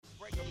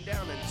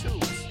down in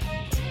twos.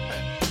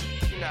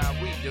 You know how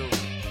we do.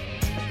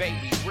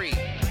 Baby Reed.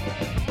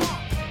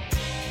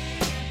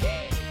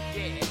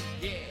 Yeah,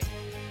 yeah.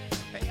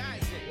 Hey,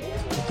 Isaac.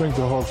 I think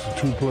the Hawks are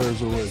 2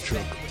 players away,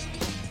 Chuck.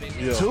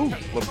 Yeah. 2?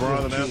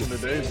 LeBron and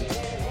Anthony Davis.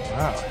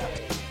 Wow.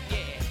 Yeah,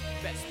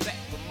 best bet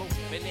we're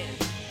moving in.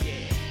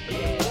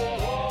 Yeah.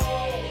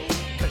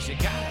 Cause you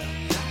gotta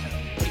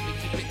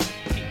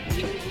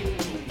keep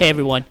it. Hey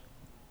everyone,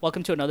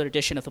 welcome to another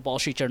edition of the Wall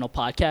Street Journal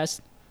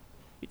podcast.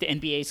 The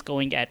NBA is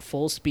going at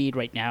full speed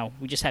right now.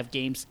 We just have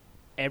games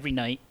every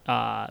night.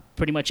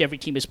 Pretty much every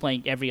team is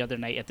playing every other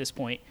night at this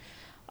point.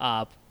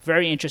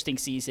 Very interesting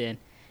season,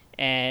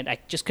 and I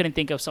just couldn't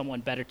think of someone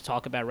better to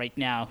talk about right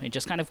now and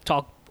just kind of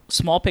talk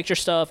small picture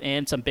stuff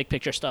and some big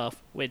picture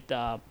stuff with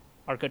our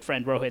good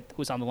friend Rohith,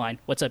 who's on the line.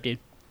 What's up, dude?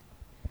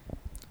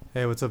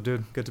 Hey, what's up,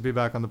 dude? Good to be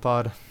back on the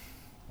pod.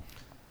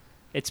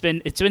 It's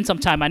been some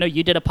time. I know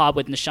you did a pod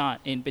with Nishant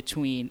in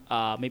between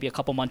maybe a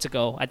couple months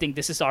ago. I think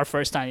this is our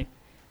first time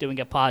doing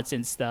a pod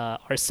since our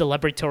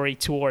celebratory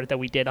tour that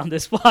we did on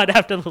this pod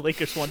after the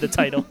Lakers won the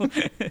title.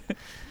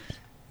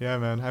 Yeah,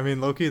 man. I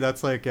mean, low-key,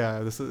 that's like,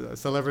 this is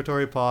a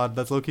celebratory pod.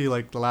 That's low-key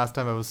like the last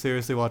time I was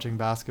seriously watching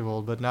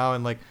basketball. But now,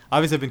 and like,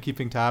 obviously I've been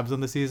keeping tabs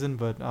on the season,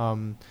 but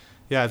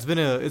yeah,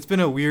 it's been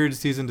a weird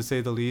season to say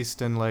the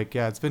least. And like,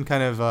 yeah, it's been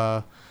kind of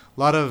a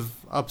lot of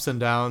ups and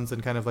downs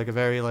and kind of like a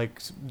very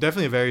like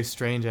definitely a very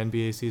strange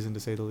NBA season to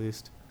say the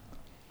least.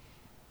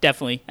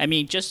 Definitely. I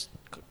mean, just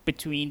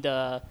between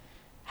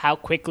how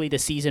quickly the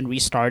season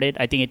restarted,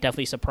 I think it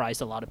definitely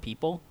surprised a lot of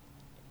people.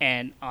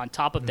 And on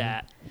top of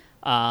that,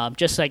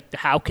 just like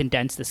how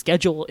condensed the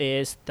schedule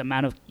is, the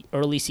amount of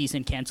early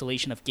season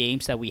cancellation of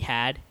games that we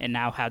had, and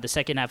now how the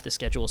second half of the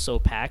schedule is so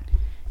packed,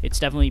 it's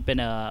definitely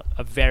been a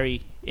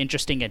very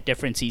interesting and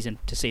different season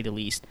to say the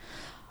least.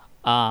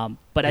 But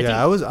I think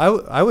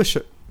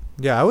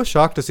I was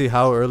shocked to see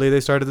how early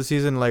they started the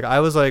season. Like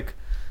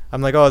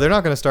I'm like, oh, they're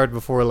not going to start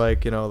before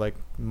like, like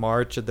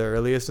March at the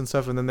earliest and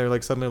stuff. And then they're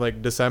like suddenly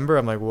like December.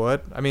 I'm like,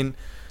 what? I mean,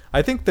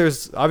 I think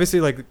there's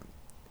obviously like,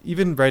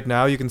 even right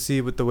now you can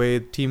see with the way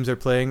teams are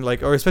playing,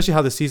 like, or especially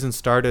how the season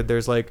started,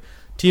 there's like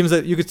teams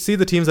that you could see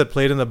the teams that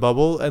played in the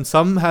bubble, and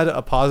some had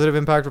a positive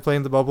impact for playing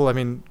in the bubble. I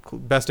mean,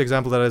 best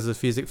example of that is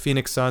the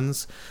Phoenix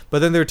Suns. But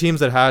then there are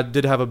teams that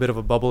did have a bit of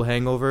a bubble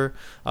hangover,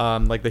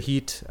 like the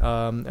Heat,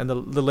 and the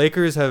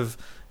Lakers have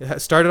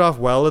started off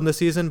well in the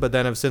season, but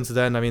then have since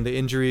then, I mean, the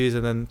injuries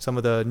and then some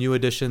of the new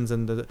additions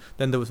and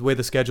then the way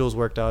the schedules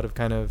worked out have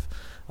kind of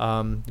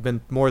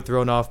been more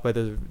thrown off by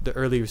the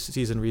early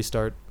season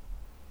restart.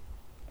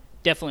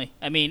 definitely.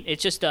 I mean,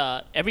 it's just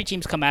every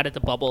team's come out of the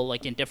bubble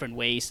like in different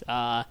ways.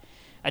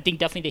 I think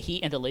definitely the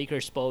Heat and the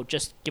Lakers both,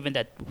 just given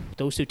that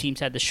those two teams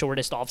had the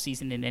shortest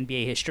offseason in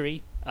NBA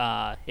history,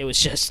 it was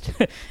just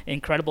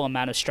incredible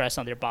amount of stress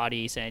on their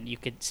bodies, and you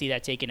could see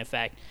that taking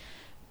effect.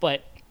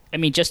 But, I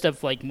mean, just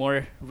of like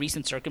more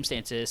recent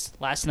circumstances,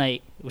 last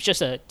night it was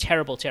just a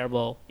terrible,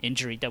 terrible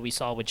injury that we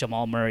saw with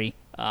Jamal Murray.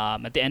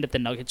 At the end of the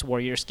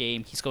Nuggets-Warriors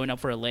game, he's going up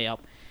for a layup.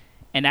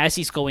 And as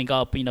he's going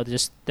up,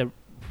 just the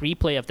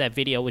replay of that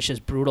video was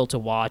just brutal to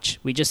watch.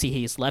 We just see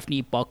his left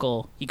knee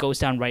buckle. He goes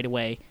down right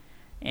away.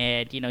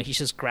 And, he's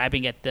just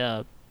grabbing at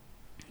that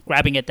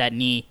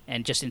knee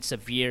and just in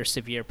severe,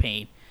 severe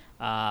pain.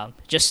 So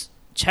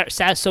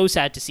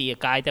sad to see a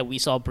guy that we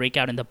saw break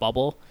out in the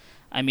bubble.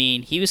 I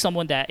mean, he was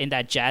someone that in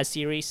that Jazz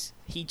series,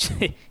 he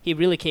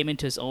really came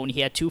into his own. He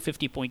had 2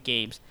 50-point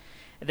games.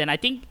 And then I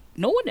think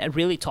no one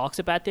really talks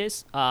about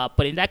this,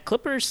 but in that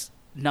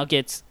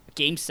Clippers-Nuggets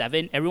Game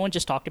 7, everyone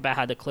just talked about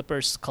how the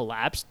Clippers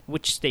collapsed,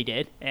 which they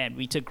did, and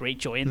we took great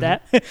joy in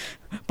that.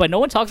 But no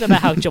one talks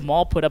about how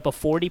Jamal put up a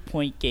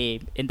 40-point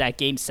game in that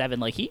Game 7.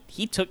 Like,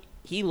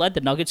 he led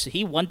the Nuggets.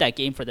 He won that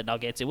game for the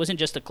Nuggets. It wasn't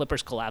just the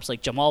Clippers collapse.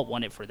 Like, Jamal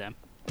won it for them.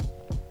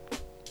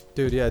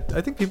 Dude, yeah,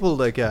 I think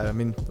people I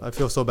mean, I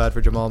feel so bad for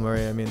Jamal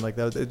Murray. I mean, like,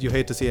 you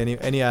hate to see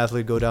any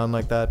athlete go down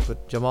like that,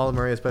 but Jamal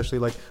Murray, especially,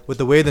 like, with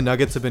the way the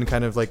Nuggets have been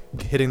kind of,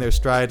 like, hitting their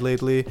stride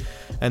lately,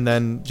 and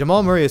then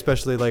Jamal Murray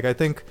especially, like, I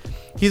think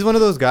he's one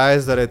of those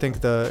guys that I think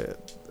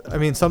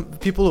some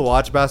people who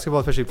watch basketball,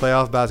 especially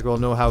playoff basketball,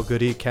 know how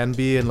good he can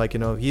be, and like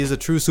he's a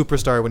true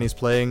superstar when he's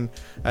playing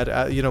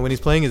when he's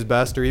playing his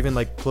best or even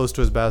like close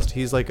to his best.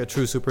 He's like a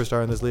true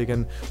superstar in this league,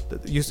 and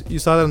you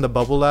saw that in the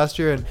bubble last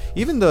year, and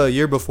even the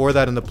year before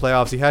that in the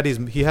playoffs, he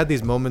had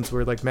these moments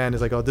where like, man,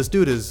 it's like, oh, this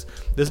dude is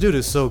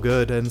so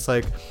good, and it's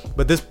like,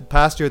 but this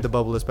past year at the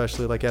bubble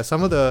especially, like, yeah,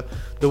 some of the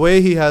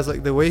way he has,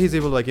 like, the way he's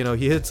able to, like,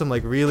 he hit some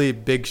like really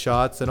big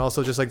shots, and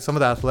also just like some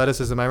of the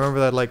athleticism. I remember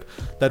that, like,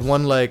 that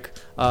one like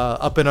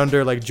up and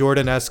under like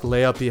Jordan-esque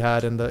layup he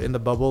had in the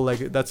bubble, like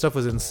that stuff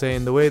was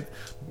insane. The way that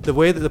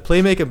the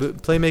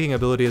playmaking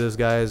ability of this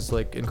guy is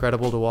like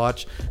incredible to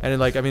watch. And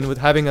like, I mean, with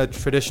having a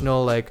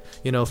traditional like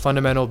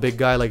fundamental big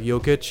guy like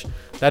Jokic,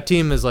 that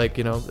team is like,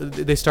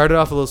 they started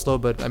off a little slow,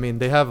 but I mean,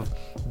 they're,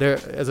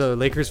 as a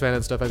Lakers fan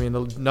and stuff, I mean,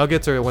 the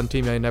Nuggets are one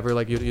team I never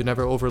like you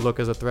never overlook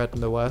as a threat in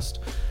the West,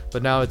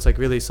 but now it's like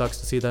really sucks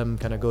to see them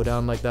kind of go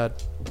down like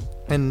that.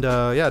 And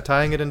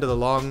tying it into the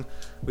long,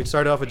 we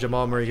started off with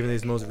Jamal Murray, given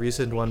his most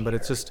recent one, but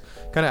it just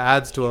kind of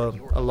adds to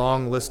a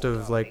long list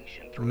of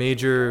like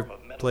major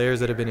players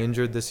that have been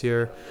injured this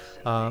year.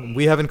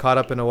 We haven't caught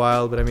up in a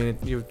while, but I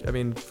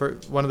mean, for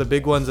one of the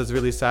big ones that's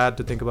really sad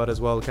to think about as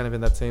well, kind of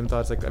in that same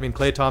thoughts. Like, I mean,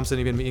 Klay Thompson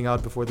even being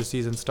out before the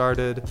season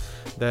started,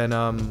 then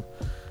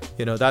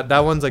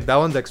that one's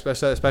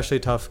especially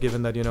tough,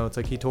 given that it's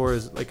like he tore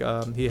his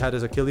he had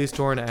his Achilles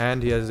torn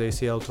and he has his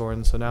ACL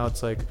torn. So now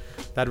it's like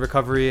that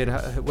recovery and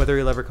whether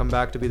he'll ever come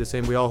back to be the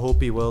same. We all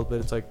hope he will, but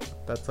it's like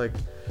that's like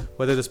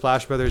whether the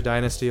Splash Brothers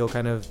dynasty will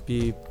kind of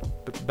be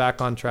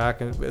back on track,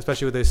 and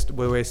especially with the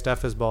way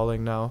Steph is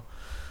balling now.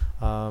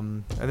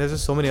 And there's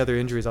just so many other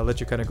injuries. I'll let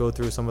you kind of go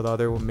through some of the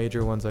other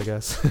major ones, I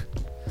guess.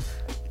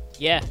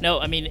 Yeah, no,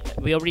 I mean,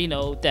 we already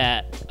know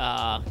that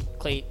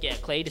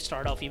Klay to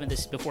start off even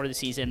before the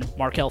season,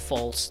 Markelle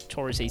Fultz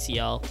tore his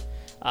ACL.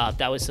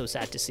 That was so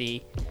sad to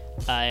see.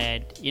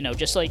 And,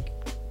 just like,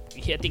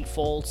 I think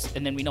Fultz,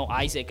 and then we know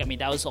Isaac, I mean,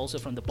 that was also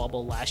from the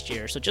bubble last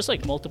year. So just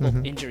like multiple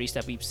injuries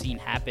that we've seen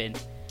happen.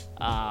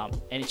 And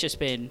it's just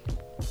been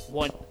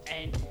one,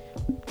 and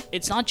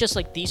it's not just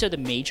like these are the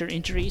major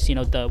injuries,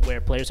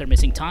 where players are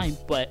missing time,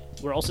 but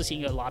we're also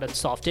seeing a lot of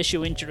soft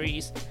tissue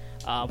injuries.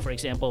 For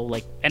example,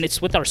 and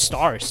it's with our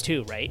stars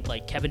too, right?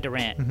 Like Kevin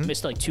Durant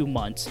missed 2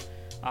 months.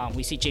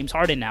 We see James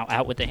Harden now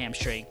out with the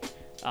hamstring.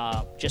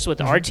 Just with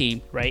our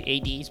team, right?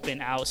 AD's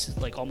been out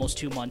almost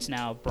 2 months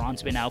now.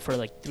 Bron's been out for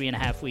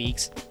 3.5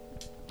 weeks.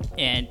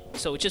 And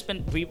so it's just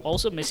been, we're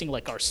also missing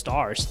our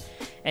stars.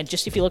 And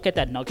just if you look at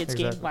that Nuggets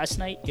game last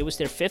night, it was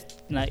their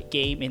 5th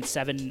game in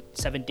seven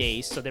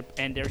days. So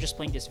they're just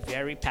playing this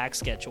very packed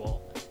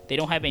schedule. They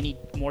don't have any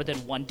more than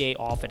 1 day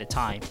off at a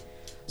time.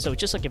 So it's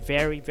just a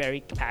very, very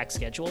packed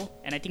schedule.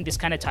 And I think this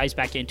kind of ties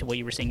back into what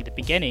you were saying at the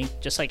beginning,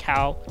 just like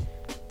how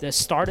the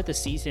start of the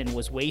season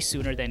was way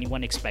sooner than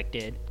anyone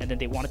expected. And then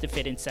they wanted to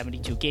fit in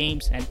 72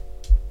 games. And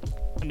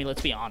I mean,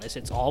 let's be honest,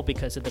 it's all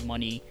because of the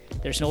money.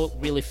 There's no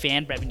really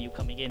fan revenue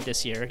coming in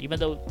this year, even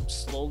though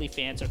slowly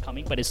fans are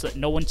coming, but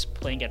no one's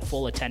playing at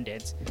full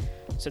attendance.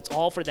 So it's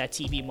all for that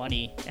TV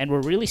money. And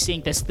we're really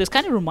seeing this. This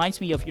kind of reminds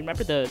me of, you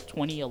remember the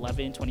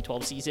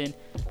 2011-2012 season,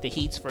 the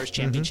Heat's first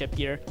championship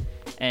year?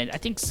 And I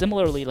think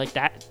similarly,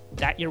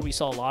 that year we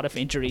saw a lot of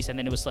injuries, and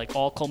then it was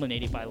all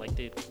culminated by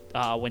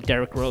when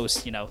Derrick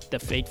Rose, the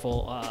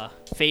fateful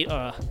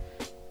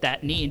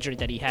that knee injury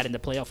that he had in the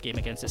playoff game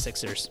against the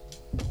Sixers.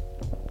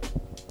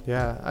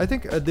 Yeah, I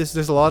think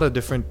there's a lot of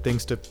different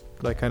things to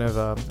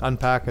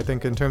unpack. I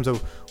think in terms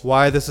of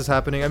why this is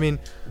happening. I mean,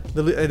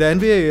 the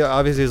NBA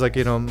obviously is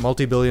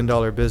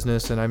multi-billion-dollar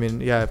business, and I mean,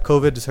 yeah,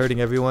 COVID is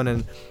hurting everyone,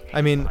 and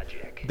I mean,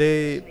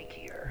 they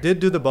did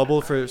do the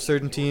bubble for a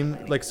certain team.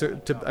 As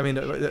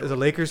a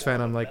Lakers fan,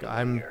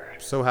 I'm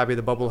so happy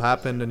the bubble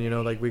happened, and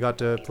we got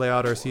to play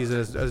out our season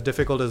as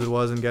difficult as it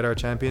was and get our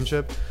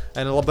championship.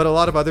 But a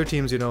lot of other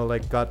teams,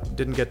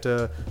 didn't get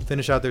to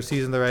finish out their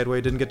season the right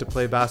way, didn't get to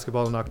play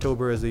basketball in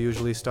October as they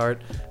usually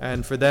start.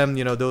 And for them,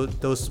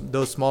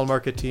 those small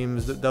market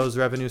teams, those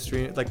revenue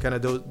stream,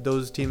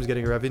 those teams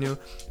getting revenue,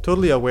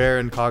 totally aware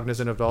and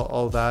cognizant of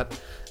all that.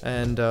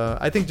 And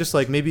I think just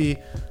maybe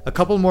a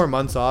couple more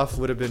months off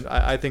would have been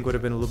a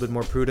little bit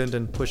more prudent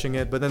in pushing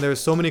it. But then there's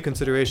so many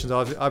considerations.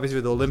 Obviously,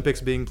 with the Olympics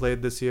being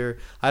played this year,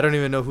 I don't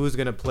even know who's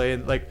going to play.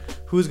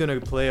 Who's going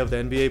to play of the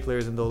NBA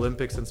players in the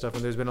Olympics and stuff.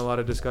 And there's been a lot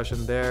of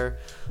discussion there.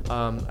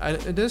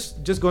 And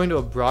just going to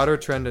a broader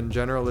trend in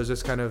general is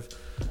just kind of,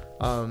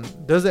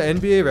 does the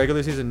NBA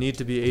regular season need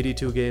to be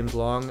 82 games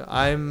long?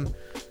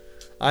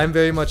 I'm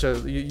very much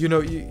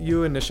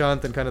you and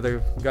Nishant and kind of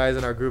the guys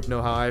in our group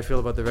know how I feel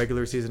about the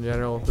regular season in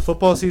general. The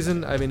football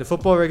season, I mean, the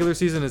football regular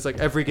season is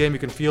every game you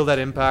can feel that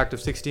impact of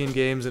 16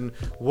 games and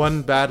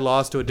one bad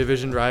loss to a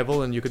division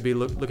rival, and you could be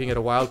looking at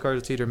a wild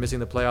card seat or missing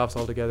the playoffs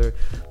altogether.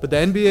 But the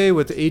NBA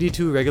with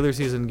 82 regular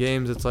season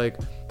games, it's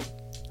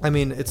I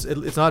mean,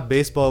 it's not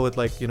baseball with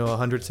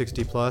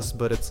 160 plus,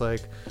 but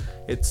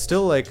it's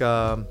still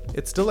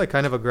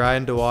kind of a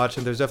grind to watch,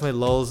 and there's definitely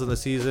lulls in the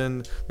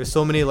season. There's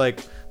so many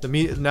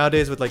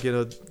nowadays with the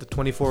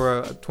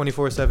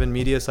 24/7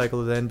 media cycle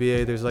of the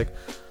NBA. There's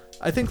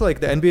I think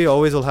the NBA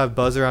always will have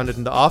buzz around it,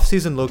 and the off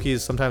season low-key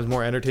is sometimes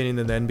more entertaining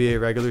than the NBA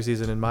regular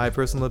season, in my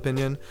personal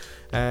opinion.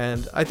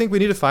 And I think we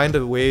need to find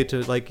a way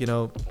to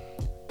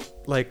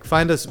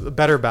find a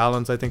better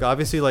balance. I think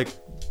obviously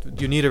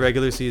you need a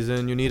regular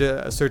season, you need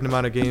a certain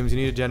amount of games, you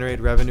need to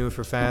generate revenue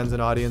for fans and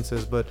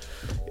audiences, but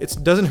it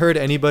doesn't hurt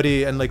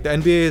anybody. And the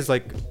NBA is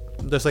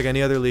just like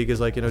any other league is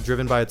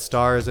driven by its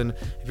stars, and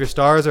if your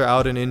stars are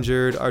out and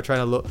injured, are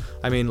trying to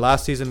I mean,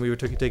 last season we were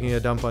taking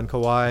a dump on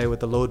Kawhi with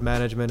the load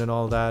management and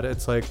all that.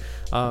 It's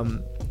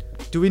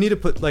do we need to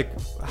put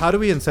how do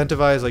we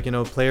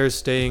incentivize players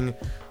staying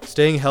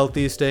staying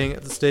healthy,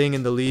 staying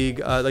in the league,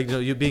 like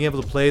you being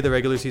able to play the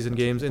regular season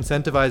games,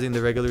 incentivizing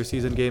the regular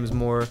season games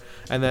more,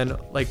 and then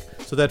like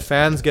so that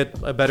fans get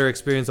a better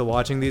experience of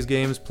watching these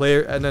games.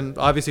 And then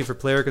obviously for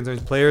player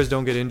concerns, players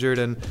don't get injured,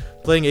 and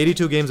playing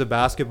 82 games of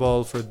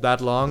basketball for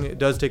that long, it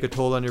does take a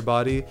toll on your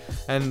body.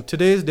 And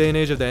today's day and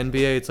age of the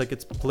NBA, it's like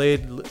it's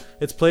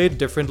played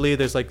differently.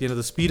 There's like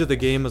the speed of the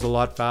game is a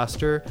lot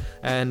faster,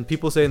 and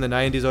people say in the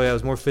 90s, oh yeah, it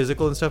was more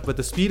physical and stuff, but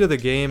the speed of the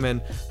game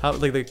and how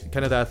like the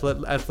kind of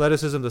the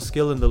athleticism, the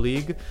skill in the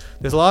league,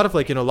 there's a lot of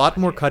a lot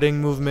more cutting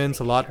movements,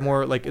 a lot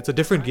more like it's a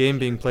different game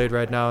being played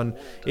right now, and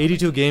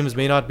 82 games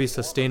may not be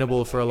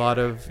sustainable for a lot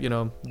of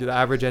the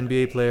average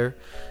NBA player.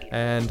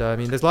 And I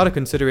mean, there's a lot of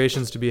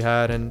considerations to be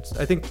had, and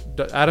I think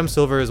Adam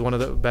Silver is one of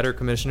the better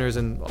commissioners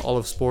in all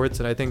of sports,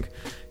 and I think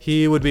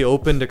he would be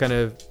open to kind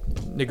of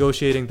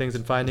negotiating things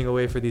and finding a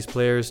way for these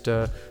players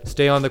to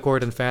stay on the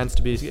court and fans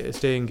to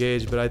stay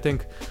engaged. But I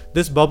think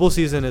this bubble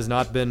season has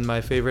not been my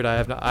favorite. I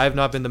have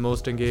not been the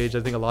most engaged. I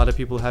think a lot of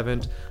people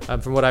haven't.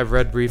 From what I've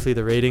read briefly,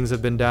 the ratings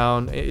have been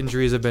down,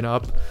 injuries have been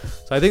up.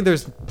 So I think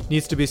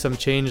needs to be some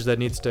change that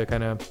needs to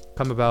kind of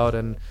come about,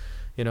 and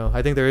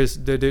I think there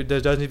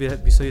does need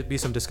to be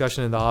some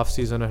discussion in the off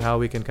season on how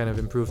we can kind of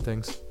improve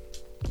things.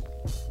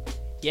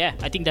 Yeah,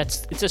 I think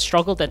it's a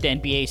struggle that the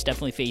NBA is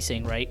definitely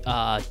facing, right?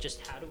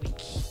 Just how do we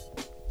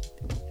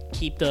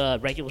keep the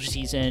regular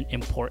season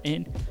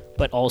important,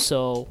 but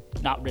also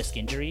not risk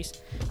injuries?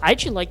 I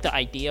actually like the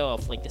idea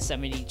of like the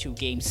 72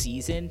 game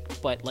season,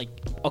 but like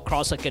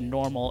across like a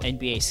normal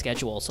NBA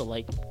schedule. So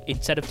like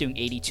instead of doing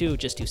 82,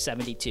 just do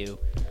 72.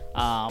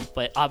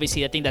 But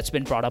obviously I think that's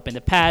been brought up in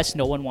the past.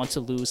 No one wants to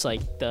lose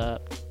like the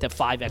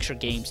 5 extra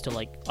games to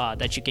like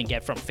that you can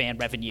get from fan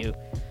revenue.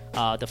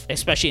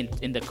 Especially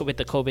with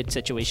the COVID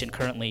situation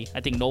currently,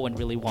 I think no one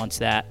really wants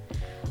that.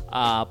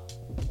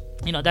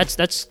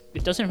 That's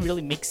it doesn't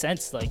really make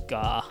sense like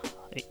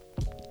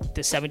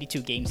the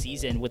 72 game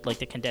season with like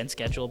the condensed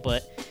schedule,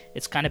 but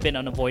it's kind of been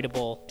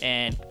unavoidable,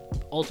 and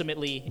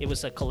ultimately it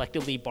was a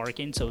collectively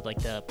bargained, so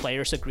like the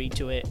players agreed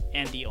to it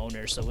and the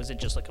owners, so it wasn't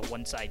just like a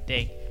one-side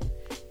thing.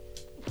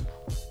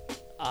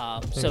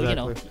 So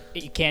Exactly.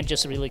 You can't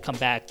just really come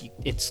back.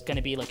 It's going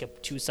to be like a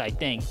two-side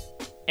thing,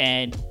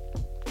 and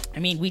I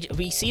mean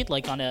we see it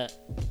like on a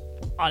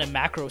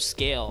macro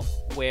scale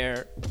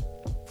where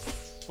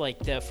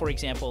like for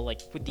example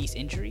like with these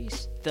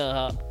injuries,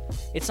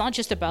 it's not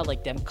just about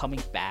like them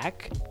coming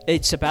back.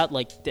 It's about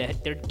like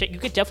you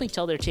could definitely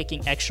tell they're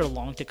taking extra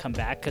long to come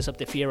back because of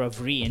the fear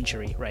of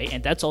re-injury, right?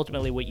 And that's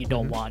ultimately what you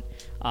don't want.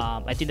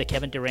 I think the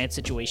Kevin Durant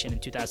situation in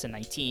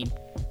 2019.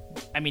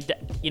 I mean,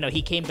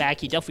 he came back.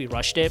 He definitely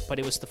rushed it, but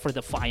it was for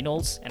the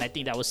finals, and I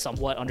think that was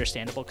somewhat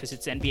understandable because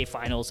it's NBA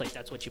finals. Like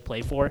that's what you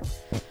play for.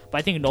 But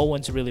I think no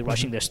one's really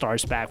rushing their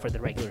stars back for the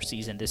regular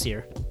season this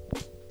year.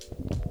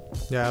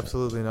 Yeah,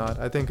 absolutely not.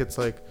 I think it's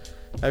like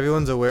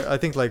everyone's aware. I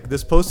think like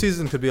this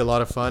postseason could be a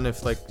lot of fun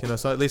if like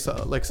so at least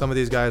like some of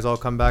these guys all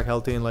come back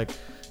healthy, and like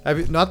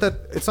not that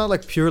it's not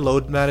like pure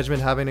load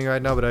management happening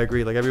right now, but I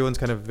agree like everyone's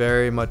kind of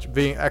very much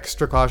being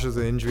extra cautious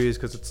with injuries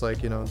because it's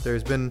like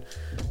there's been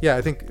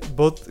I think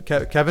both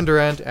Kevin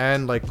Durant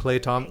and like the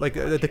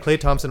Klay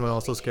Thompson one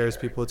also scares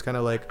people. It's kind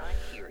of like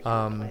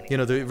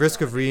the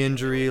risk of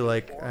re-injury,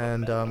 like,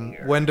 and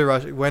when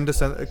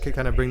to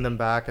kind of bring them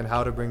back and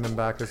how to bring them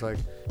back is like,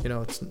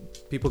 it's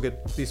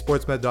these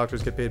sports med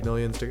doctors get paid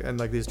millions and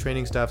like these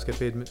training staffs get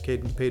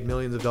paid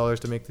millions of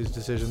dollars to make these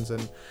decisions,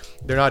 and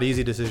they're not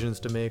easy decisions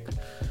to make.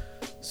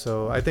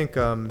 So I think,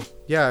 I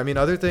mean,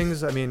 other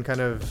things, I mean,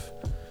 kind of,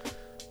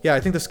 I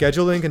think the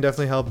scheduling can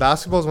definitely help.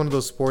 Basketball is one of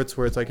those sports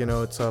where it's like,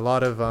 it's a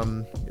lot of,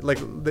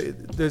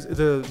 there's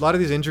a lot of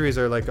these injuries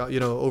are like,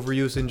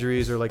 overuse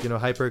injuries or like,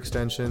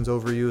 hyperextensions,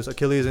 overuse,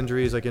 Achilles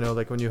injuries, like,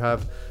 like when you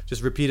have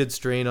just repeated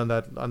strain on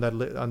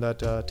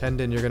that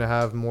tendon, you're going to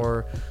have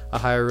a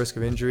higher risk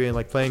of injury. And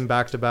like playing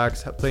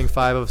back-to-backs, playing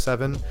 5 of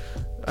 7,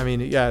 I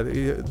mean,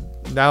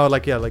 now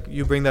like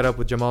you bring that up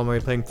with Jamal Murray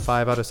playing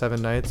 5 out of 7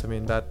 nights. I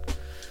mean, that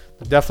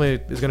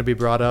definitely is going to be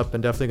brought up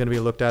and definitely going to be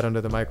looked at under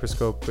the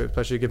microscope,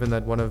 especially given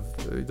that one of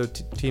the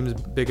team's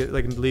biggest,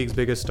 like league's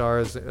biggest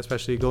stars,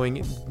 especially going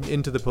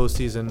into the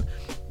postseason,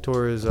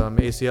 tore his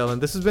ACL. And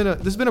this has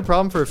been a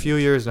problem for a few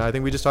years now. I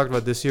think we just talked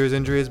about this year's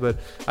injuries, but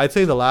I'd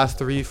say the last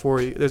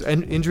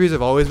 3-4 injuries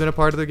have always been a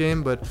part of the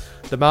game, but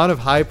the amount of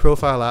high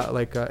profile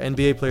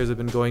NBA players have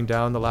been going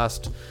down the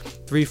last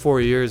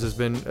 3-4 years has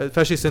been,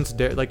 especially since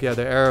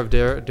the era of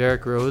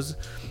Derrick Rose,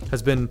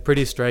 has been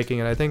pretty striking.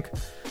 And I think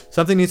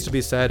something needs to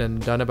be said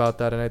and done about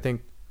that. And I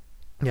think,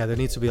 there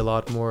needs to be a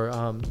lot more.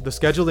 The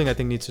scheduling, I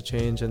think, needs to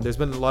change. And there's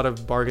been a lot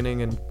of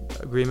bargaining and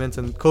agreements,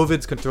 and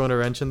COVID's thrown a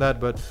wrench in that.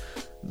 But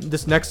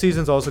this next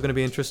season's also going to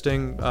be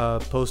interesting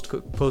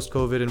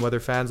post-COVID, and whether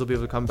fans will be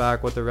able to come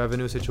back, what the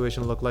revenue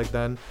situation will look like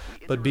then.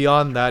 But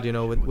beyond that,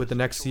 with the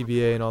next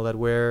CBA and all that,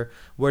 where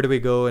do we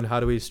go and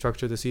how do we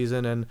structure the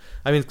season? And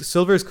I mean,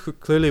 Silver's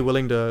clearly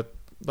willing to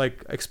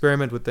like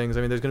experiment with things.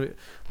 I mean, there's gonna be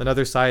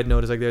another side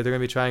note is like they're gonna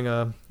be trying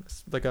a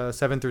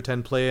 7 through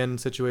 10 play-in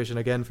situation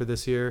again for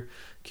this year.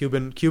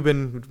 Cuban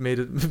made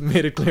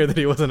it clear that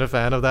he wasn't a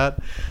fan of that,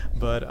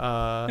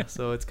 but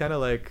so it's kind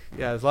of like,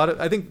 yeah, there's a lot of.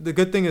 I think the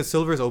good thing is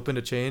Silver's open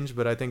to change,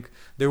 but I think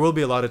there will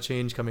be a lot of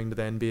change coming to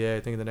the NBA. I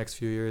think in the next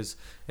few years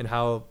in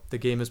how the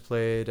game is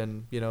played,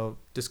 and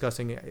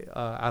discussing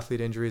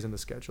athlete injuries and the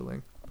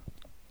scheduling.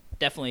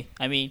 Definitely.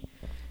 I mean,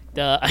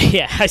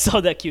 I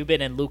saw that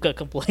Cuban and Luka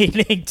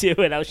complaining too,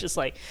 and I was just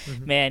like,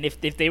 man, if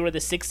they were the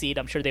 6th seed,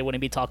 I'm sure they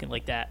wouldn't be talking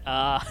like that.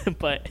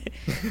 But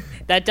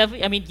that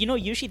definitely, I mean,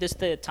 usually this is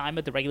the time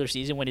of the regular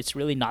season when it's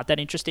really not that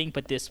interesting,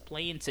 but this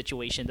play-in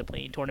situation, the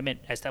play-in tournament,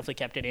 has definitely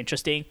kept it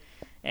interesting,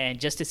 and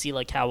just to see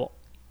like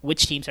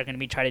which teams are going to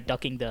be trying to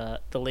ducking the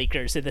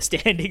Lakers in the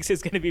standings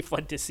is going to be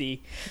fun to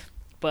see.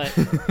 But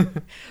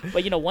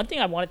one thing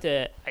I wanted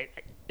to,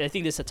 I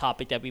think this is a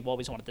topic that we've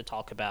always wanted to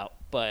talk about,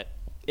 but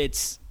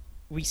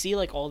we see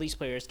like all these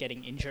players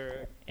getting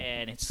injured,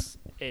 and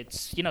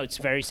it's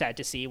very sad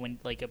to see when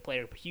like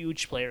a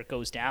huge player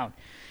goes down.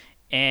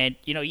 And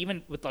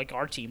even with like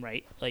our team,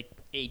 right, like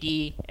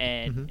AD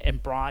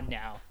and Bron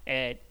now,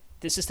 and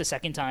this is the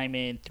second time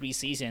in 3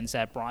 seasons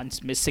that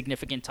Bron's missed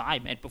significant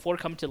time. And before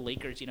coming to the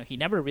Lakers, he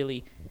never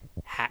really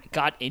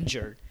got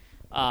injured.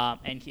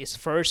 And his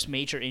first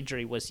major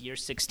injury was year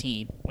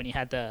 16 when he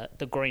had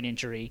the groin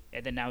injury,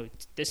 and then now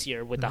this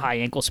year with the high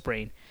ankle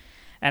sprain.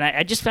 And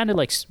I just found it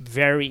like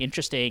very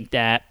interesting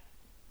that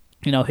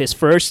his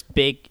first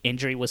big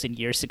injury was in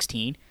year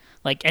 16.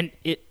 Like, and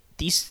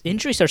these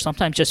injuries are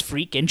sometimes just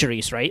freak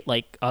injuries, right?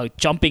 Like a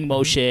jumping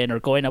motion or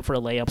going up for a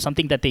layup,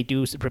 something that they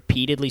do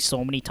repeatedly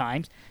so many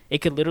times. It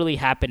could literally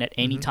happen at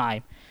any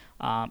time.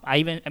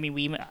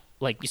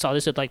 We saw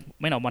this with like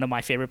one of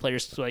my favorite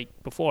players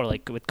like before,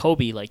 like with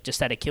Kobe, like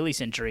just that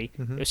Achilles injury.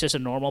 It was just a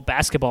normal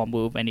basketball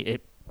move and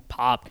it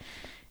popped.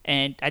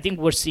 And I think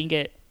we're seeing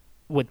it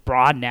with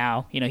Bron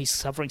now. He's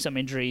suffering some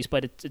injuries,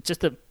 but it's just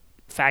the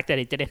fact that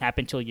it didn't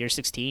happen until year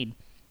 16.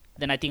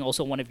 Then I think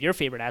also one of your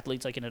favorite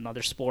athletes, like in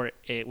another sport,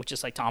 which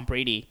is like Tom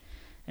Brady.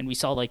 And we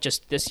saw like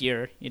just this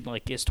year in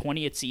like his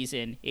 20th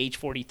season, age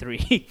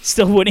 43,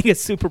 still winning a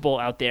Super Bowl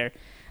out there.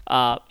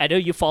 I know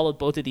you followed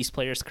both of these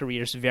players'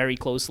 careers very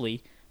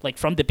closely, like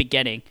from the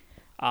beginning.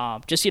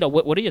 Just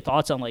what are your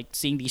thoughts on like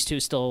seeing these two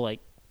still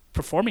like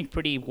performing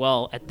pretty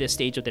well at this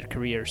stage of their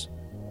careers?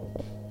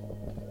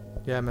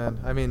 Yeah, man.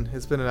 I mean,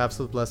 it's been an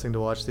absolute blessing to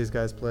watch these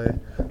guys play.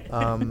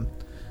 I mean,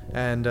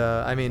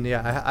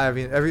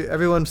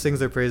 everyone sings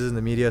their praises in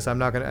the media, so I'm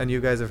not gonna. And you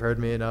guys have heard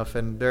me enough,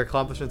 and their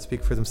accomplishments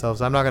speak for themselves.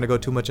 So I'm not gonna go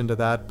too much into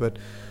that, but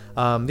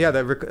I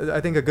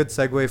think a good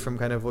segue from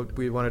kind of what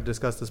we wanted to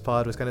discuss this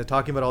pod was kind of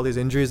talking about all these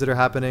injuries that are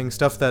happening,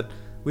 stuff that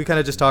we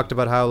kind of just talked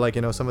about, how like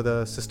some of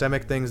the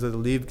systemic things that the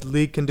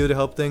league can do to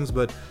help things,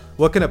 but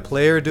what can a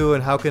player do,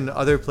 and how can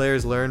other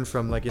players learn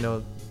from like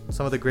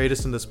some of the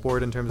greatest in the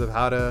sport in terms of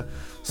how to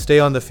stay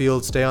on the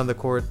field, stay on the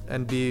court,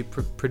 and be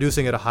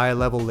producing at a high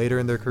level later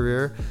in their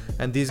career.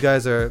 And these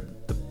guys are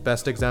the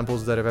best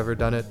examples that have ever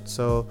done it.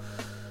 So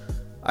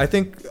I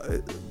think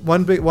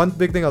one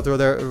big thing I'll throw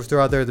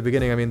out there at the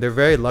beginning. I mean, they're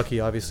very lucky,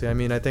 obviously. I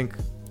mean, I think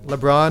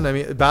LeBron. I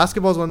mean,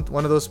 basketball is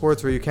one of those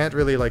sports where you can't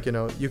really like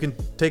you can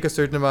take a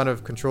certain amount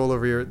of control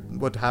over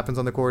what happens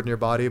on the court in your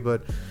body,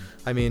 but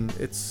I mean,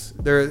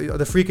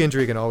 the freak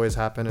injury can always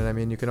happen, and I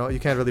mean, you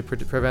can't really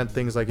prevent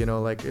things like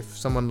like if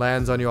someone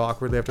lands on you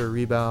awkwardly after a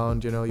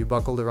rebound, you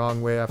buckle the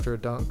wrong way after a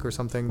dunk or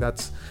something,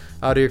 that's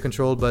out of your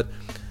control. But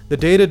the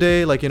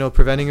day-to-day, like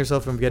preventing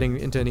yourself from getting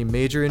into any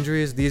major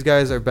injuries, these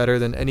guys are better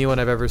than anyone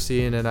I've ever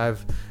seen, and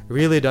I've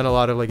really done a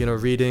lot of like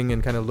reading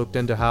and kind of looked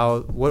into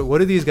what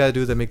do these guys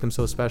do that make them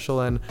so special,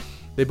 and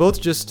they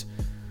both just,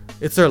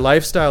 it's their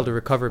lifestyle to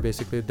recover.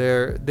 Basically,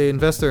 they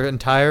invest their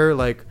entire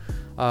like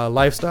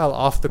lifestyle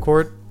off the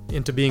court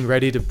into being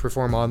ready to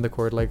perform on the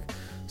court. Like,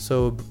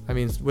 so I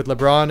mean, with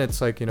LeBron, it's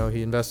like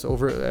he invests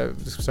over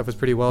this stuff is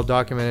pretty well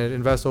documented,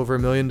 invests over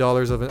 $1 million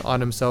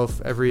on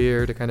himself every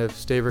year to kind of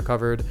stay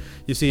recovered.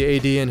 You see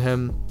AD and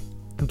him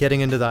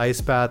getting into the ice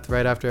bath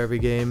right after every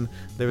game.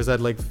 There was that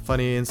like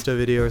funny Insta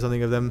video or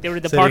something of them they were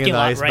in the sitting parking in the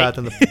lot, ice right? bath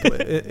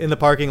in the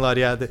parking lot.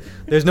 Yeah,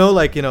 there's no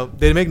like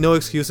they make no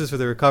excuses for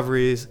the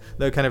recoveries.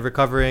 They're kind of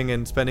recovering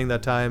and spending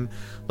that time.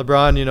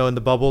 LeBron, in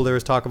the bubble, there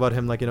was talk about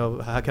him like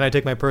how can I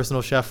take my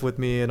personal chef with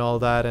me and all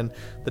that, and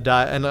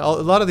and a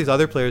lot of these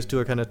other players too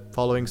are kind of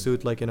following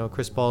suit. Like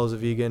Chris Paul is a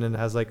vegan and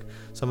has like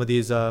some of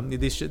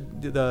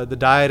the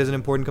diet is an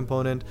important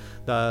component.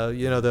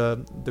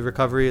 The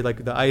recovery,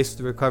 like the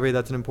recovery,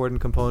 that's an important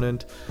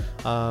component.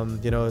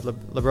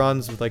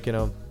 LeBron's like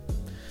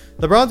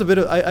LeBron's a bit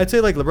of, I'd say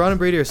like LeBron and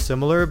Brady are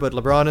similar, but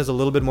LeBron is a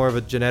little bit more of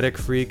a genetic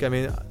freak. I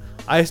mean,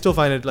 I still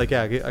find it like,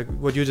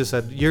 what you just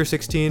said, year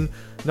 16,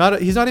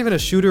 he's not even a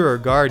shooter or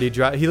guard. He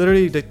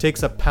literally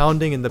takes a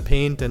pounding in the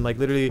paint and like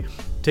literally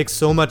takes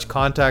so much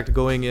contact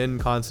going in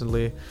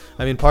constantly.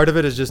 I mean, part of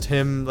it is just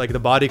him, like the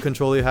body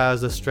control he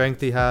has, the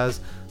strength he has.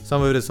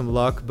 Some of it is some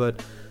luck,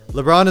 but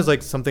LeBron is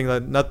like something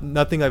that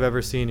nothing I've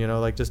ever seen,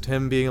 like just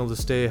him being able to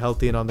stay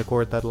healthy and on the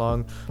court that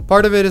long.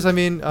 Part of it is,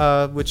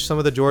 which some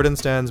of the Jordan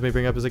stands may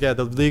bring up, is like, yeah,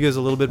 the league is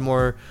a little bit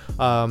more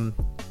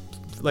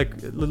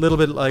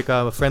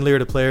friendlier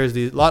to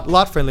players,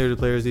 lot friendlier to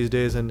players these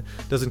days, and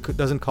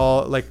doesn't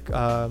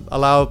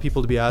allow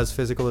people to be as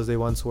physical as they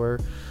once were.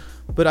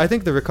 But I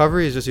think the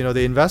recovery is just,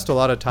 they invest a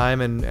lot of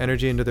time and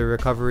energy into their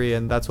recovery,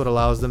 and that's what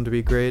allows them to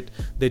be great.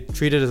 They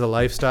treat it as a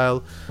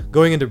lifestyle.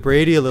 Going into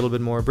Brady a little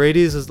bit more,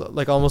 Brady's is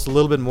like almost a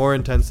little bit more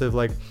intensive.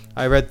 Like,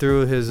 I read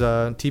through his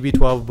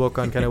TB12 book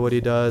on kind of what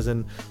he does,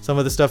 and some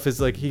of the stuff is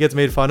like, he gets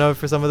made fun of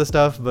for some of the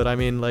stuff, but I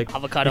mean, like,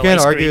 avocado you can't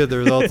ice argue cream. the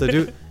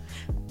results.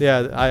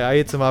 Yeah, I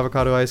ate some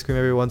avocado ice cream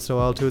every once in a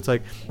while too. It's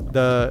like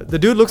the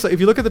dude looks like, if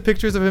you look at the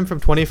pictures of him from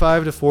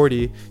 25 to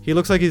 40, he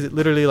looks like he's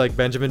literally like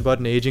Benjamin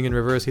Button aging in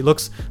reverse. He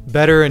looks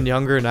better and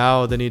younger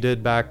now than he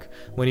did back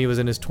when he was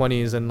in his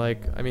 20s. And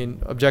like, I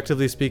mean,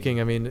 objectively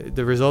speaking, I mean,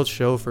 the results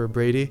show for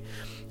Brady.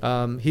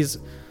 He's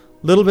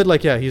little bit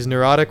like, yeah, he's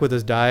neurotic with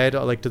his diet,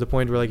 like to the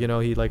point where like,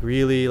 he like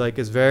really like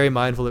is very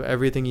mindful of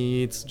everything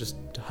he eats, just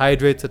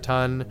hydrates a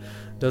ton,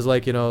 does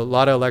like, a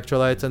lot of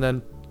electrolytes. And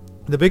then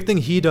the big thing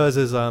he does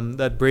is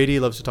that Brady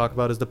loves to talk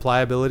about is the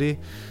pliability.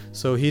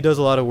 So he does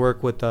a lot of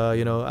work with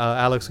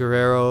Alex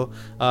Guerrero,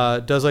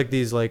 does like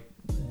these like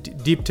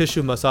deep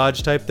tissue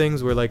massage type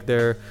things where like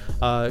they're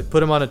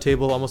put him on a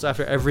table almost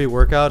after every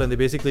workout, and they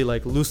basically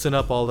like loosen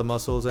up all the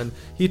muscles. And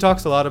he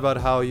talks a lot about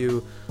how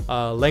you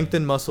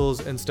lengthen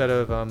muscles instead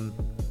of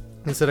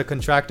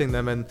contracting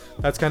them, and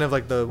that's kind of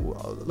like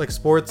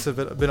sports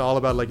have been all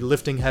about like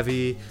lifting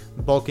heavy,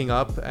 bulking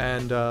up,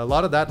 and a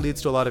lot of that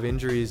leads to a lot of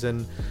injuries.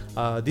 And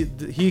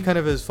he kind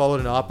of has followed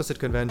an opposite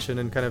convention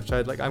and kind of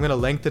tried like, I'm going to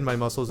lengthen my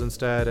muscles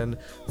instead and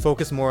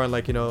focus more on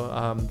like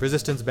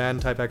resistance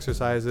band type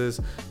exercises,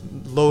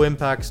 low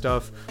impact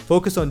stuff,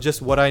 focus on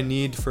just what I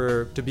need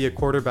to be a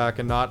quarterback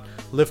and not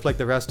lift like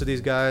the rest of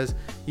these guys,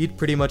 eat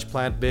pretty much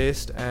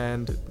plant-based.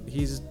 And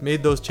he's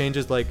made those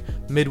changes like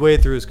midway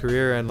through his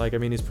career, and like, I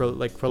mean, he's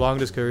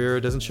prolonged his career,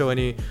 doesn't show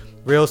any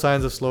real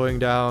signs of slowing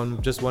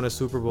down, just won a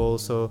Super Bowl,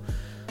 so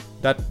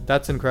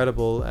that's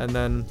incredible. And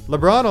then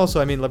LeBron also,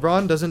 I mean,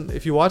 LeBron doesn't,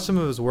 if you watch some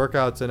of his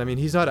workouts, and I mean,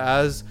 he's not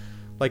as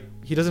like,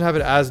 he doesn't have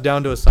it as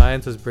down to a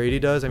science as Brady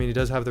does. I mean, he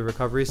does have the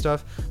recovery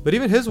stuff, but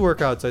even his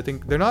workouts, I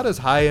think they're not as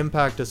high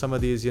impact as some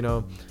of these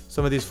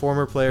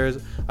former players,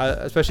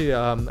 especially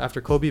after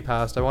Kobe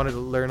passed. I wanted to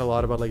learn a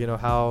lot about like,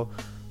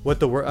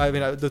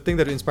 the thing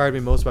that inspired me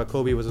most about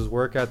Kobe was his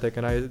work ethic,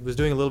 and I was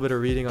doing a little bit of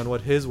reading on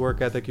what his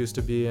work ethic used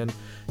to be, and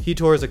he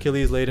tore his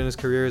Achilles late in his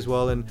career as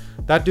well. And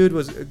that dude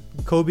was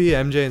Kobe,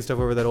 MJ, and stuff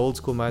over that old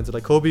school mindset.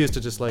 Like, Kobe used to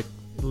just like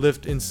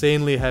lift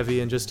insanely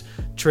heavy and just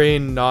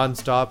train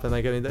non-stop, and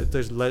like, I mean,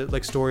 there's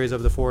like stories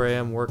of the 4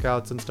 a.m.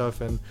 workouts and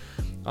stuff. And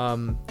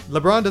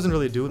LeBron doesn't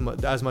really do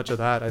as much of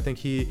that. I think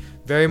he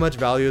very much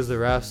values the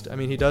rest. I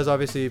mean, he does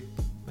obviously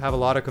have a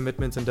lot of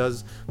commitments and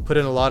does put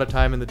in a lot of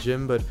time in the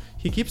gym, but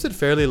he keeps it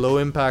fairly low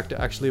impact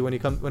actually when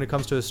it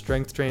comes to his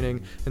strength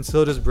training, and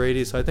so does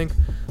Brady. So I think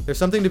there's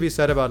something to be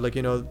said about like,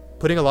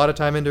 putting a lot of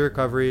time into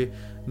recovery,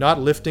 not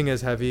lifting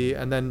as heavy,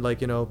 and then like,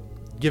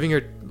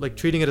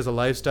 treating it as a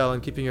lifestyle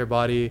and keeping your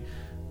body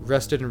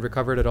rested and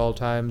recovered at all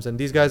times. And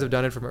these guys have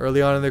done it from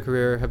early on in their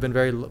career, have been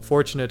very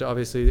fortunate.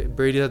 Obviously,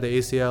 Brady had the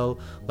ACL,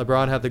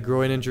 LeBron had the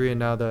groin injury, and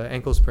now the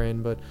ankle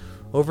sprain, but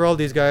overall,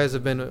 these guys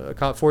have been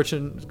a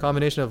fortunate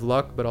combination of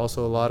luck, but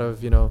also a lot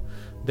of,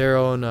 their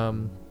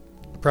own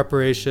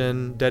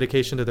preparation,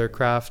 dedication to their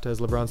craft. As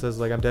LeBron says,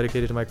 like, I'm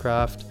dedicated to my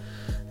craft.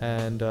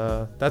 And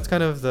that's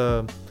kind of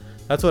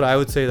that's what I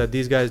would say that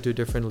these guys do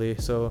differently.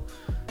 So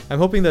I'm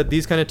hoping that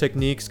these kind of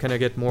techniques kind of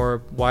get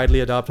more widely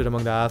adopted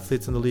among the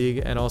athletes in the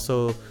league, and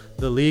also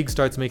the league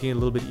starts making it a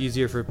little bit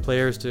easier for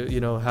players to,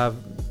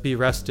 be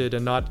rested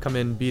and not come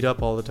in beat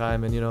up all the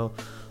time, and,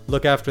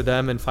 look after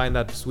them and find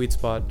that sweet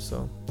spot.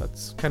 So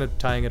that's kind of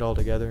tying it all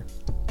together.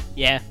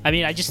 Yeah, I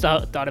mean, I just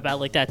thought about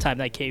like that time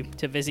that I came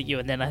to visit you,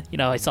 and then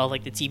I saw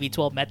like the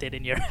TB12 method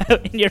in your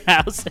in your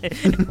house,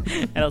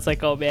 and I was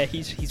like, oh man,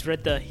 he's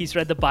read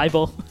the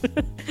Bible.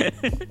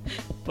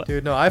 But,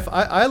 dude, no,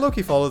 I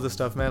low-key follow this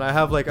stuff, man. I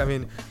have like, I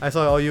mean, I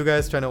saw all you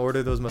guys trying to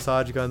order those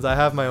massage guns. I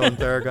have my own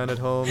Theragun at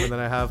home, and then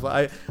I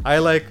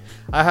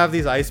have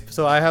these ice.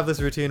 So I have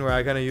this routine where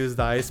I kind of use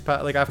the ice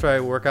pack. Like after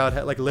I work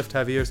out, like lift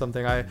heavy or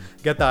something, I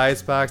get the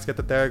ice packs, get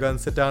the Theragun,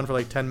 sit down for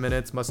like 10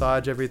 minutes,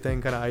 massage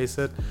everything, kind of ice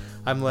it.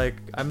 I'm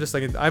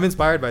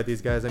inspired by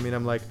these guys. I mean,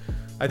 I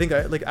think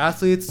like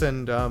athletes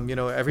and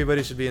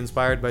everybody should be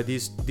inspired by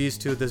these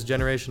two, this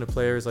generation of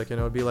players. Like,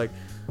 it'd be like,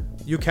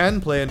 you can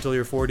play until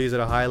your 40s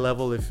at a high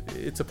level if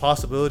it's a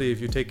possibility,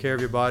 if you take care of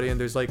your body. And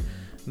there's like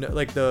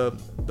the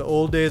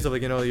old days of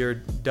like, you're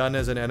done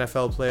as an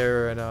NFL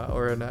player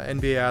or an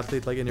NBA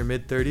athlete like in your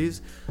mid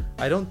 30s.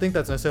 I don't think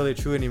that's necessarily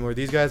true anymore.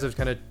 These guys have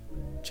kind of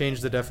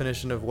changed the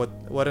definition of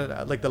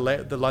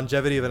the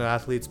longevity of an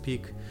athlete's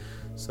peak.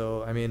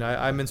 So, I mean,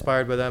 I'm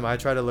inspired by them. I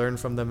try to learn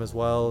from them as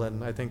well.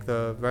 And I think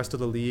the rest of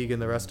the league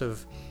and the rest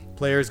of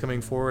players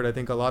coming forward, I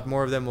think a lot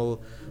more of them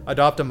will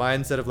adopt a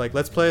mindset of like,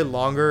 let's play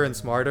longer and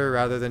smarter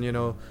rather than,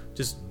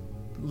 just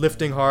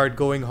lifting hard,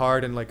 going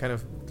hard, and like kind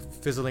of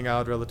fizzling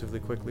out relatively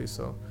quickly.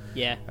 So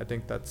yeah, I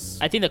think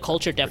the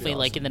culture definitely, awesome.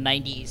 like in the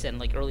 90s and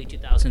like early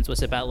 2000s,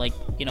 was about like,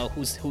 you know,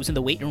 who's in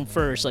the weight room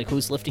first, like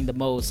who's lifting the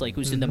most, like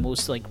who's in the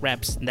most like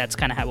reps, and that's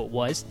kind of how it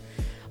was.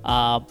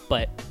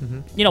 But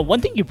you know,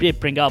 one thing you did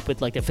bring up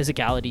with like the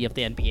physicality of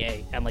the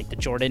NBA and like the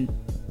Jordan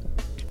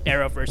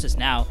era versus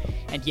now,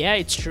 and yeah,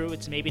 it's true,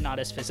 it's maybe not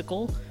as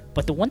physical,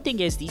 but the one thing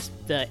is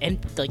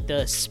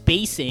the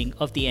spacing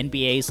of the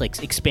NBA is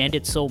like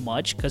expanded so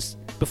much, because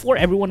before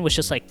everyone was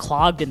just like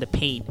clogged in the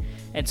paint,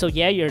 and so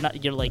yeah, you're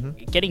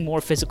like getting more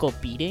physical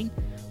beating,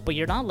 but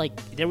you're not like,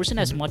 there wasn't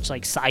as much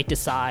like side to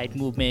side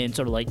movements,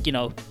 or like, you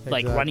know,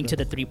 like running to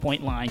the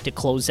 3-point line to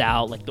close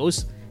out, like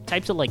those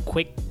types of like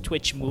quick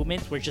twitch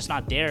movements were just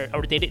not there,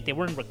 or they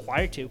weren't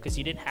required to, because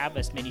you didn't have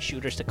as many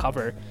shooters to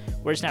cover.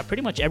 Whereas now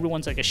pretty much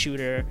everyone's like a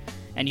shooter,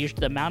 and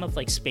the amount of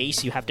like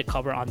space you have to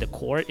cover on the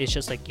court is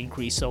just like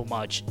increased so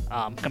much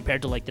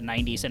compared to like the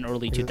 90s and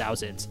early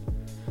 2000s.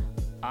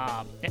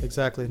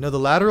 Exactly. No, the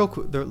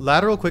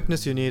lateral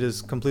quickness you need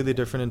is completely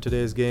different in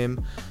today's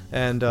game,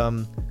 and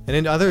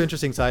another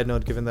interesting side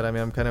note, given that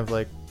I'm kind of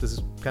like, this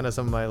is kind of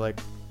some of my like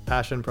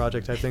passion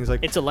project type things,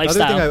 like it's a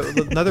lifestyle.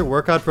 Another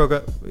workout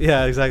program,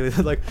 yeah, exactly.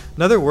 Like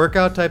another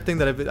workout type thing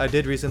that I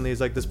did recently is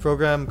like this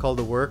program called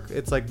The Work.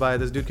 It's like by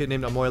this dude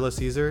named Amoyla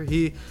Caesar.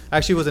 He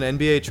actually was an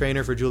NBA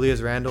trainer for Julius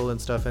Randle and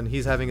stuff, and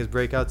he's having his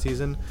breakout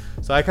season.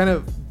 So I kind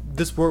of,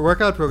 this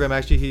workout program,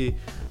 actually he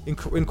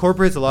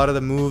incorporates a lot of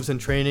the moves and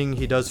training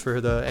he does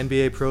for the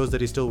NBA pros that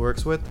he still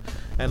works with,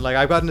 and like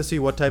I've gotten to see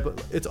what type of,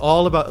 it's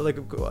all about like,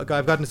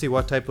 I've gotten to see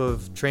what type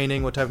of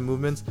training, what type of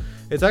movements.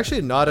 It's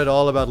actually not at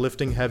all about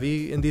lifting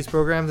heavy in these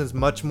programs. It's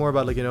much more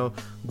about like, you know,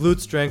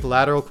 glute strength,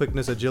 lateral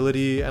quickness,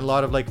 agility, and a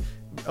lot of like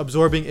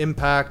absorbing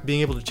impact,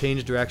 being able to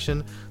change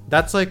direction.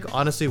 That's like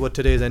honestly what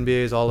today's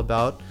NBA is all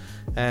about.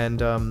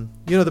 And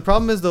you know, the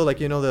problem is though,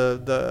 like, you know,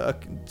 the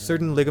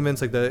certain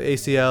ligaments like the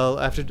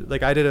ACL, after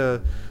like I did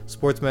a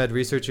sports med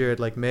research here at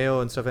like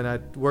Mayo and stuff, and I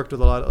worked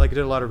with I did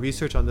a lot of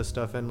research on this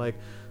stuff, and like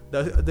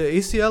the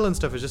ACL and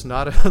stuff is just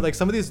not like,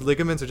 some of these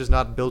ligaments are just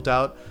not built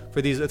out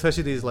for these,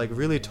 especially these like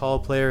really tall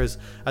players,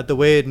 at the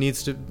way it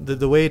needs to,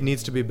 the way it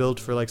needs to be built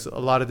for like a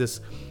lot of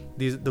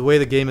the way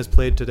the game is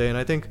played today. And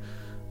I think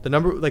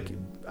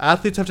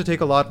athletes have to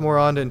take a lot more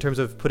on in terms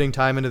of putting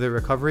time into their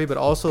recovery, but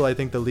also I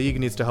think the league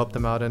needs to help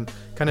them out and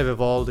kind of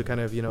evolve to kind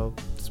of, you know,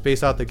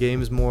 space out the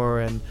games more,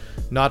 and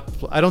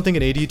I don't think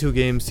an 82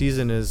 game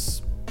season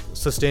is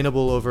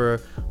sustainable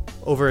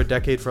over a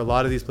decade for a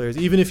lot of these players.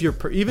 Even if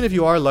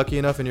you are lucky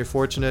enough and you're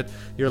fortunate,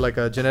 you're like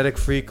a genetic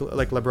freak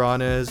like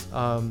LeBron is,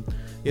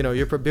 you know,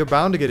 you're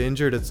bound to get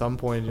injured at some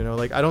point, you know.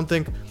 Like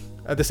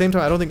at the same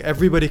time, I don't think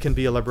everybody can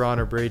be a LeBron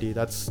or Brady.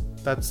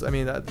 I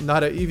mean,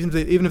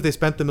 even if they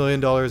spent the $1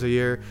 million a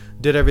year,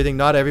 did everything,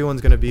 not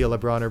everyone's going to be a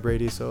LeBron or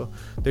Brady. So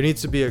there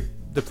needs to be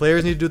the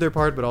players need to do their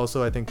part, but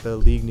also I think the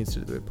league needs to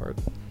do their part.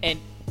 And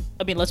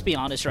I mean, let's be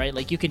honest, right?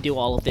 Like, you can do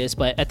all of this,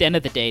 but at the end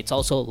of the day, it's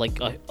also like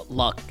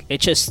luck.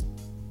 It's just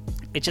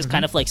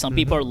kind of like some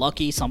people are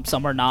lucky,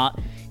 some are not.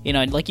 You know,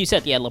 and like you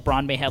said, yeah,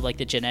 LeBron may have like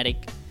the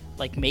genetic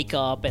like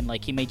makeup, and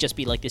like he may just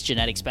be like this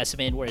genetic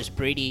specimen, whereas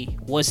Brady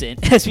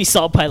wasn't, as we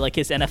saw by like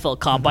his NFL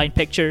combine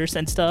pictures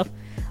and stuff.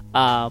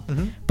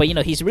 But you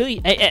know, he's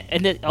really,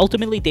 and then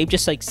ultimately they've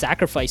just like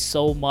sacrificed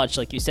so much,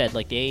 like you said,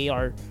 like they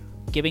are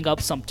giving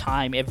up some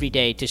time every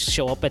day to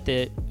show up at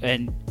the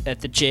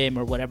gym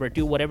or whatever,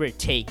 do whatever it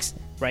takes,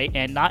 right?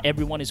 And not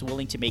everyone is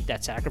willing to make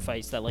that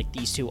sacrifice that like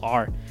these two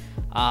are.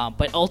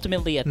 But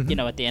ultimately, you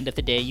know, at the end of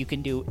the day, you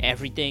can do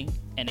everything,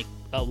 and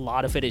a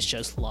lot of it is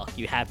just luck.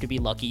 You have to be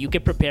lucky. You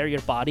can prepare your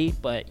body,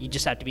 but you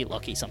just have to be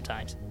lucky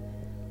sometimes.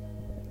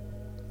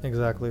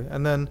 Exactly.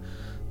 And then,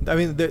 I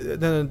mean,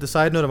 then the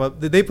side note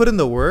about, they put in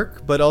the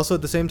work, but also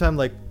at the same time,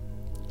 like,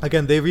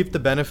 again, they reap the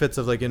benefits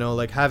of like, you know,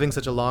 like having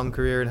such a long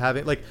career and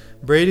having, like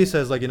Brady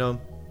says, like, you know,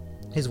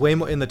 he's way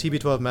more in the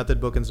TB12 method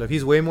book and stuff.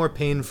 He's way more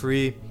pain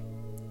free.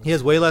 He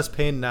has way less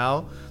pain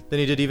now than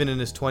he did even in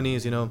his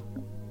 20s, you know,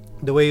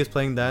 the way he was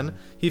playing then.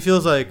 He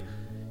feels like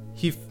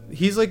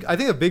he's like, I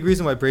think a big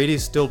reason why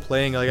Brady's still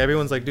playing, like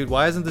everyone's like, dude,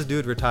 why isn't this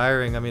dude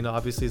retiring? I mean,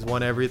 obviously he's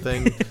won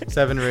everything,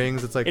 7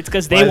 rings. It's like, it's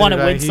because they want to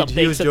win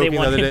something, so they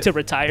want him to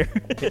retire.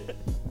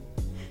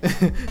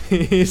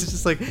 He's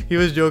just like, he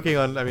was joking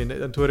on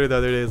Twitter the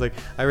other day. It's like,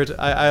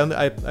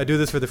 I do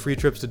this for the free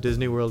trips to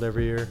Disney World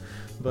every year.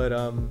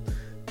 But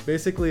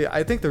basically,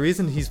 I think the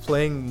reason he's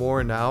playing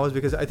more now is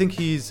because I think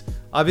he's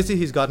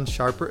gotten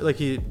sharper. Like,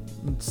 he's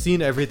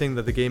seen everything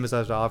that the game has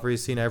to offer.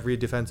 He's seen every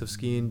defensive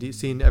scheme,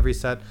 seen every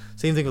set.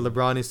 Same thing with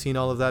LeBron. He's seen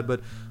all of that.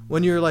 But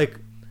when you're like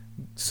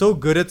so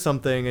good at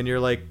something and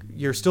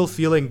you're still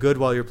feeling good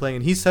while you're playing,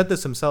 and he said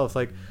this himself,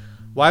 like,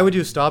 why would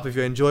you stop if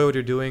you enjoy what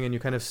you're doing and you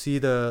kind of see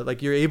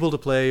you're able to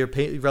play, you're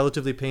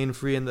relatively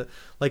pain-free, and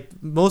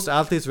most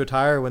athletes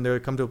retire when they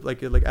come to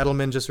like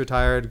Edelman just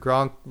retired,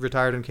 Gronk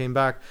retired and came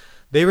back.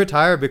 They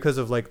retire because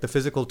of like the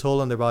physical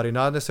toll on their body,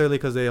 not necessarily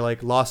because they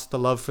like lost the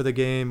love for the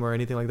game or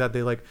anything like that.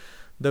 They like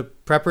the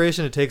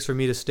preparation it takes for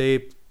me to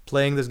stay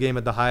playing this game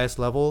at the highest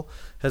level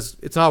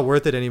it's not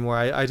worth it anymore.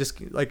 I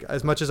just like,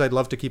 as much as I'd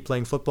love to keep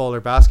playing football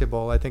or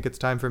basketball, I think it's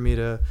time for me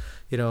to,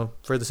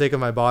 for the sake of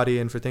my body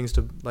and for things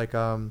to like,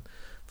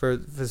 for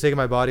the sake of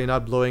my body,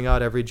 not blowing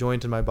out every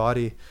joint in my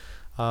body,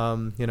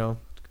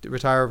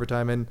 retire over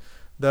time. And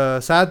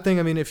the sad thing,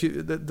 I mean, if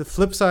you the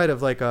flip side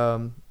of like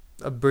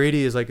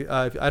Brady is like,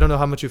 I don't know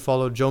how much you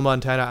followed Joe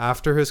Montana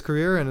after his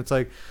career, and it's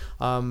like,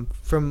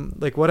 from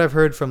like what I've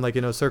heard from like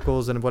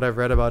circles and what I've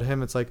read about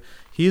him, it's like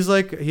he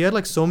had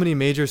like so many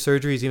major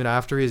surgeries even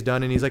after he's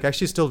done, and he's like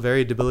actually still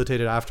very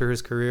debilitated after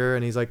his career,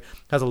 and he's like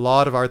has a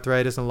lot of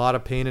arthritis and a lot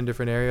of pain in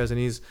different areas, and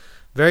he's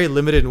very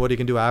limited in what he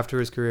can do after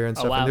his career and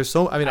stuff. Wow. And there's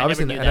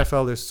obviously in the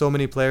NFL there's so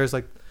many players,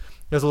 like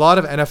there's a lot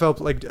of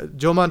NFL, like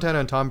Joe Montana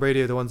and Tom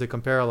Brady are the ones they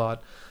compare a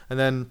lot, and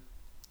then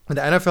in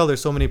the NFL,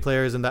 there's so many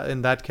players in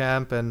that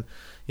camp, and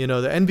the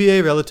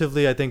NBA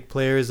relatively, I think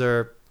players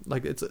are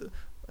like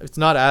it's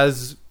not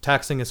as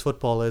taxing as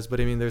football is, but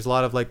I mean there's a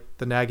lot of like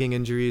the nagging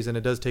injuries, and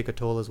it does take a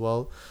toll as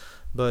well.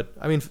 But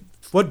I mean,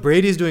 what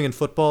Brady's doing in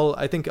football,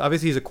 I think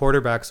obviously he's a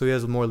quarterback, so he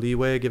has more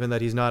leeway given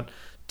that he's not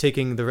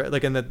taking and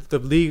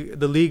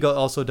the league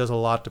also does a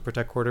lot to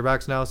protect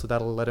quarterbacks now, so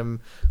that'll let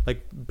him,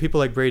 like people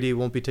like Brady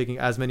won't be taking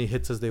as many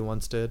hits as they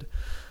once did.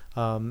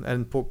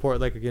 And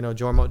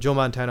Joe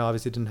Montana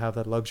obviously didn't have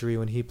that luxury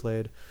when he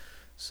played.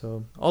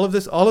 So all of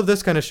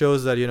this kind of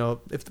shows that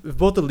if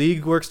both the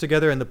league works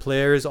together and the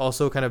players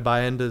also kind of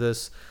buy into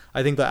this,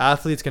 I think the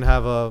athletes can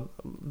have a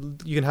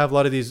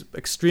lot of these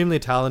extremely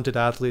talented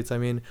athletes. I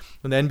mean,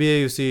 in the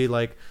NBA you see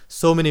like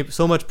so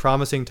much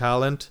promising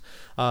talent,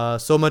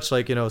 so much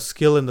like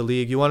skill in the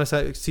league. You want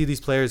to see these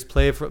players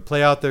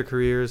play out their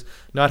careers,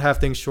 not have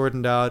things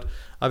shortened out.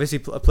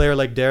 Obviously, a player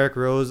like Derrick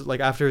Rose, like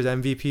after his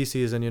MVP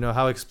season,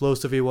 how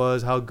explosive he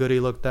was, how good he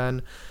looked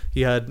then.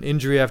 He had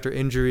injury after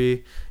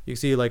injury. You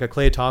see like a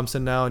Klay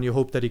Thompson now, and you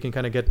hope that he can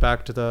kind of get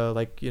back to the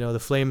the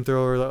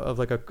flamethrower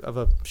of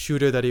a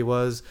shooter that he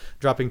was,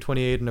 dropping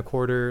 28 and a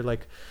quarter.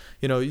 Like,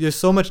 there's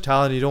so much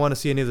talent. You don't want to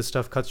see any of this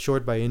stuff cut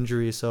short by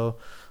injury. So,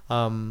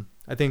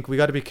 I think we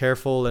got to be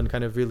careful and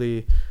kind of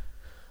really,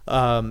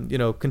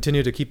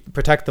 continue to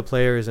protect the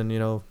players and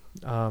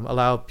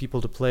allow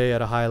people to play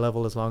at a high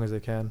level as long as they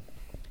can.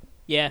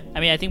 Yeah, I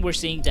mean, I think we're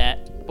seeing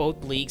that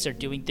both leagues are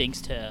doing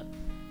things to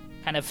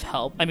kind of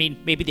help. I mean,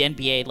 maybe the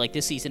NBA, like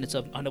this season, it's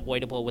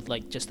unavoidable with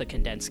like just the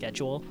condensed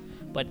schedule,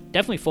 but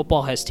definitely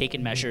football has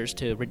taken measures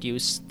to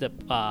reduce the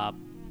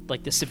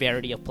the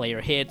severity of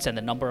player hits and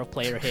the number of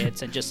player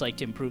hits, and just like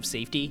to improve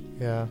safety.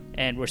 Yeah.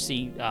 And we're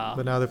seeing.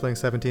 But now they're playing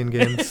 17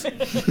 games.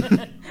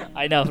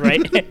 I know,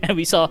 right? And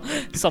we saw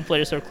some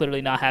players who are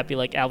clearly not happy,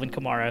 like Alvin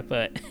Kamara,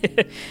 but.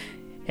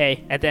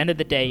 Hey, at the end of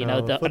the day,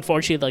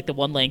 unfortunately, like the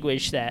one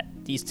language that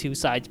these two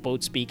sides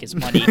both speak is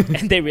money,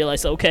 and they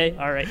realize, okay,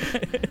 all right.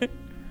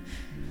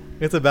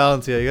 It's a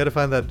balance, yeah. You got to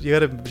find that. You got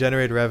to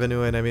generate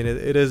revenue, and I mean,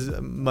 it is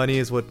money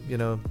is what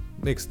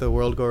makes the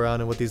world go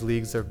around, and what these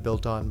leagues are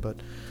built on. But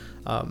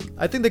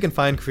I think they can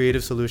find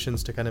creative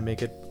solutions to kind of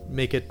make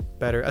it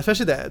better.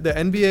 Especially the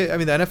NBA. I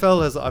mean, the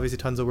NFL has obviously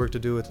tons of work to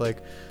do with I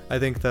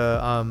think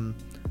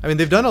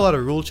they've done a lot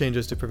of rule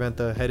changes to prevent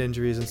the head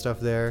injuries and stuff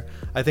there.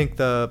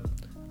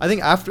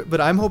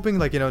 But I'm hoping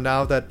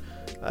now that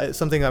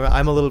something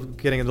I'm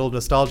getting a little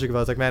nostalgic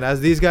about. It's like, man, as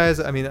these guys,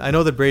 I mean, I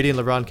know that Brady and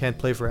LeBron can't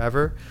play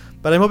forever,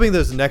 but I'm hoping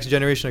there's the next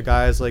generation of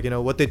guys,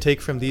 what they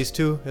take from these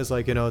two is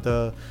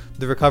the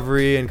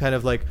recovery and kind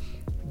of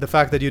the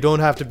fact that you don't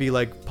have to be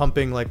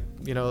pumping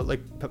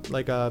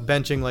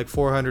benching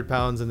 400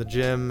 pounds in the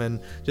gym and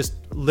just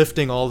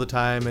lifting all the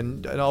time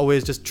and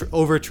always just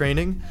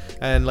overtraining,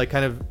 and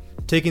kind of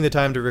taking the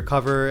time to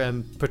recover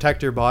and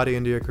protect your body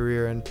into your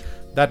career. And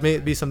that may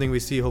be something we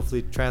see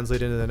hopefully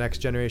translate into the next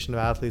generation of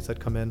athletes that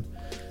come in.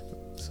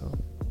 So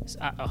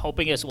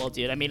hoping as well,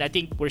 dude. I mean, I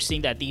think we're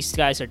seeing that these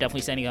guys are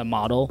definitely setting a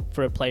model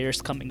for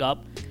players coming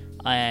up,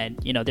 and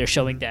they're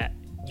showing that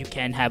you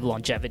can have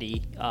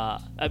longevity.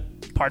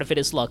 Part of it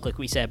is luck, like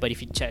we said, but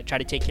if you try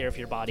to take care of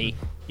your body,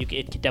 it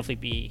could definitely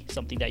be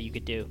something that you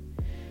could do.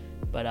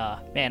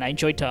 But man, I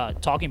enjoyed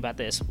talking about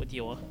this with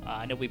you.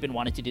 I know we've been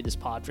wanting to do this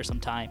pod for some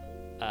time.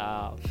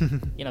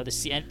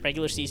 The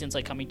regular season's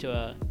coming to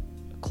a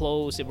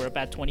close. We're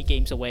about 20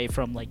 games away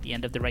from the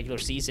end of the regular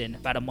season,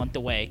 about a month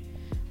away.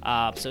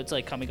 So it's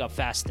coming up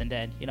fast, and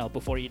then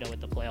before you know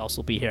it, the playoffs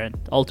will be here, and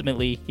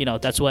ultimately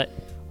that's what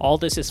all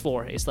this is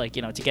for. Is to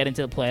get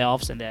into the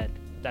playoffs, and then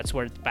that's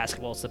where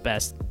basketball is the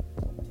best.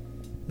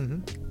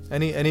 Mm-hmm.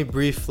 Any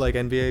brief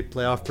NBA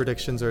playoff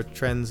predictions or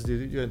trends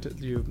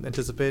you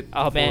anticipate?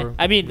 Oh man,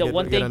 I mean the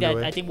one thing that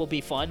I think will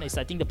be fun is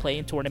I think the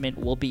play-in tournament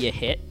will be a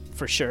hit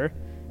for sure.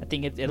 I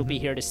think it'll be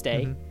here to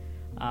stay.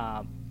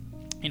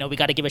 We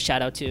got to give a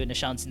shout out to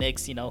Nishan's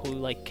Knicks,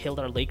 who killed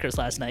our Lakers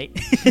last night.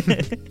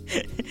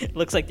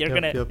 Looks like they're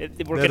they're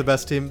the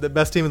best team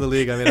in the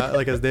league. I mean,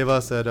 as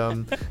Deva said,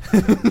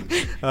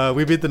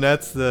 we beat the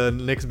Nets, the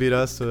Knicks beat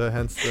us, so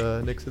hence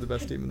the Knicks are the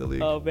best team in the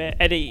league. Oh man,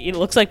 and it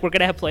looks like we're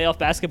gonna have playoff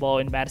basketball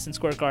in Madison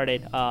Square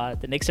Garden.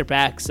 The Knicks are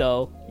back,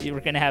 so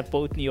we're gonna have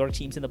both New York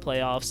teams in the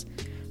playoffs.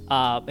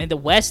 In the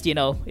West,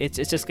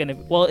 it's just gonna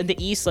in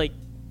the East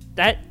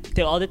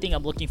the other thing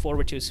I'm looking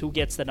forward to is who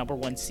gets the number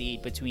 1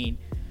 seed between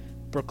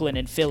Brooklyn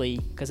and Philly,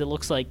 because it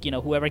looks like,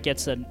 whoever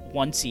gets the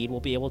 1 seed will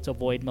be able to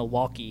avoid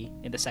Milwaukee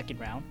in the second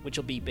round, which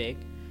will be big.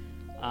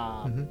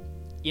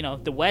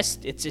 The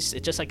West, it's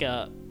just like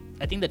I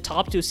think the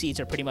top 2 seeds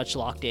are pretty much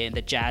locked in,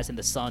 the Jazz and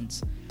the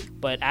Suns.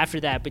 But after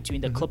that, between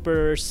the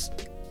Clippers,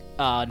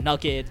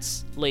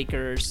 Nuggets,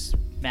 Lakers,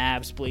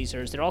 Mavs,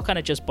 Blazers, they're all kind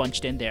of just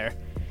bunched in there.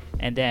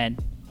 And then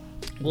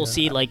we'll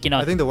see, I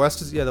think the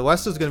West is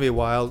going to be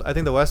wild. I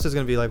think the West is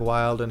going to be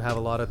wild and have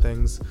a lot of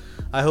things.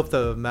 I hope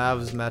the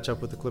Mavs match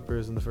up with the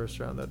Clippers in the first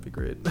round. That'd be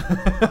great.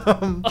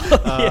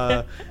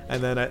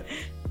 And then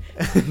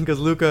because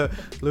Luka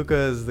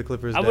is the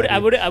Clippers. I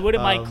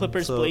wouldn't mind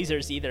Clippers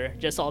Blazers either.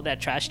 Just all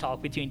that trash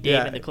talk between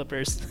Dave and the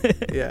Clippers.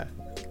 yeah.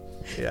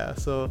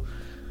 So.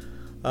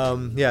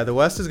 The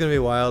West is gonna be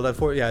wild.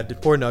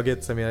 Poor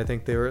Nuggets. I mean, I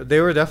think they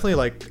were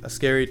definitely a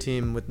scary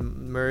team with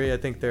Murray. I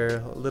think they're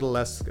a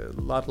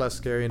lot less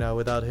scary now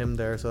without him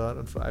there.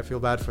 So I feel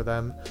bad for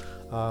them.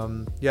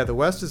 The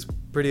West is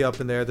pretty up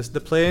in there. The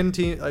play-in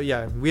team.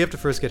 We have to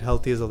first get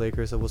healthy as the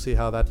Lakers, so we'll see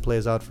how that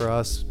plays out for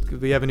us.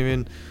 We haven't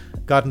even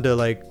gotten to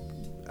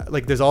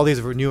there's all these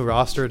new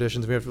roster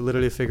additions. We have to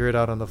literally figure it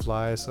out on the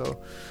fly.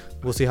 So.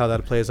 We'll see how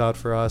that plays out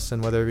for us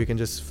and whether we can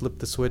just flip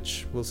the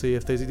switch. We'll see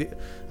if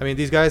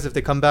these guys, if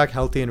they come back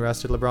healthy and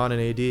rested, LeBron and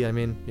AD, I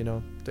mean,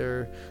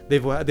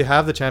 they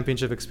have the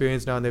championship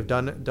experience now and they've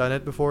done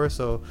it before.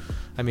 So,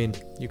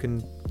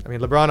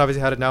 LeBron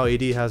obviously had it now,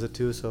 AD has it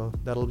too. So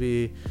that'll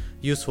be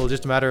useful.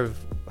 Just a matter of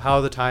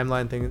how the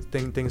timeline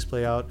things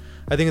play out.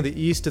 I think in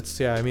the East, it's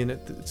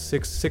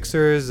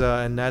Sixers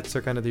and Nets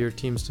are kind of your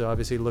teams to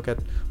obviously look at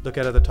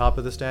the top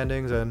of the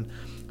standings. And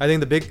I think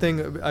the big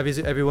thing,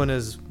 obviously, everyone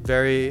is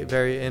very,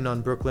 very in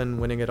on Brooklyn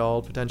winning it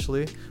all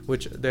potentially,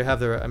 which they have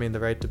the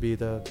right to be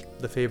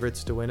the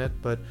favorites to win it.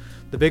 But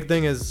the big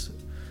thing is,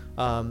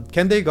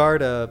 can they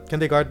guard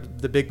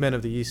the big men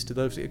of the East?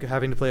 If they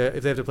have to play a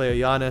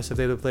Giannis, if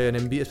they have to play an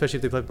Embiid, especially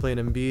if they play an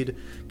Embiid,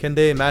 can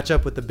they match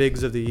up with the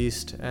bigs of the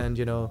East and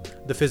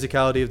the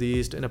physicality of the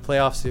East in a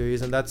playoff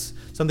series? And that's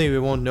something we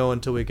won't know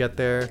until we get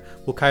there.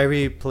 Will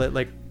Kyrie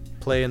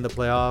play in the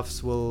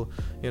playoffs? Will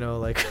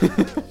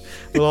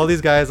will all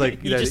these guys you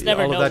just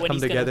never all know of that when come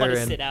he's together gonna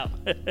and sit out.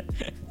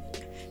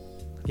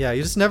 Yeah,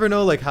 you just never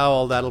know how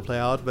all that'll play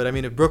out. But I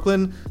mean, if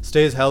Brooklyn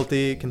stays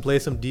healthy, can play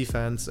some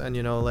defense, and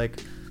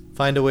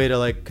find a way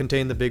to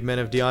contain the big men.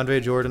 If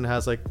DeAndre Jordan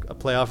has a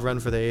playoff run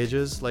for the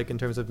ages, in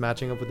terms of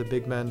matching up with the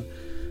big men,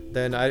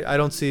 then I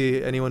don't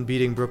see anyone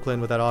beating Brooklyn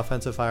with that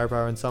offensive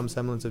firepower and some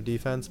semblance of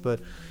defense. But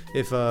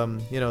if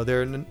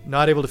they're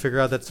not able to figure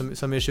out that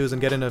some issues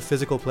and get in a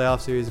physical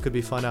playoff series, it could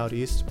be fun out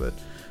East. But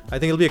I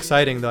think it'll be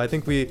exciting, though. I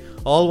think we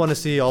all want to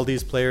see all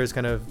these players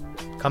kind of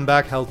come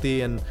back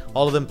healthy and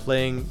all of them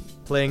playing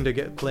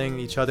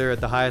each other at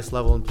the highest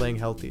level and playing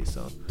healthy.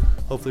 So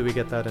hopefully we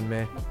get that in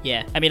May.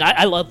 Yeah,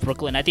 I love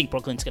Brooklyn. I think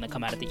Brooklyn's going to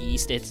come out of the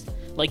East. It's,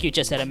 like you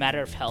just said, a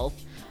matter of health.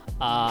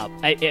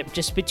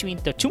 Just between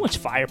the too much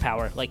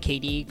firepower, like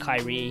KD,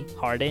 Kyrie,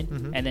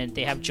 Harden, and then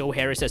they have Joe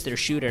Harris as their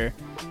shooter.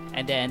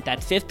 And then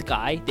that fifth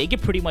guy, they can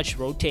pretty much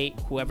rotate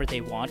whoever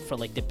they want for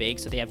the big.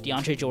 So they have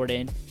DeAndre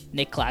Jordan,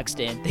 Nick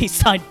Claxton. They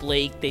signed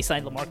Blake. They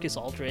signed LaMarcus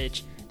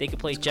Aldridge. They could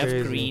play Jeff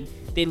Green.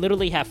 They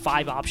literally have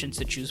 5 options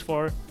to choose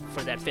for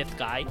that fifth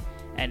guy.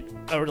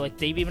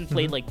 They've even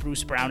played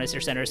Bruce Brown as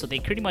their center, so they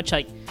pretty much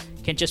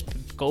can just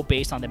go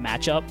based on the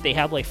matchup. They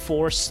have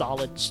 4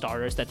 solid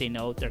starters that they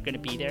know they're going to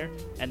be there,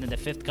 and then the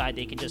fifth guy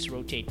they can just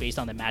rotate based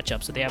on the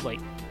matchup. So they have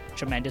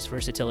tremendous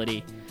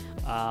versatility.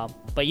 But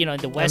in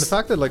the West,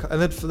 and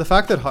the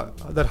fact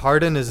that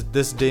Harden is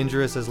this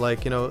dangerous is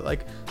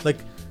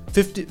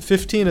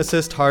 15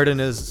 assist Harden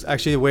is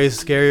actually way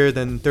scarier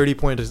than 30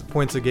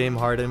 points a game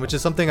Harden, which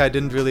is something I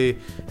didn't really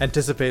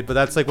anticipate, but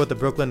that's what the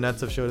Brooklyn Nets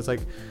have showed. It's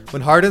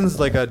when Harden's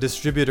a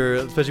distributor,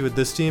 especially with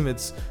this team,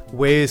 it's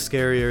way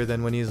scarier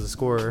than when he's a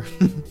scorer.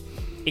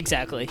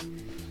 Exactly.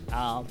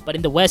 But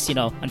in the West,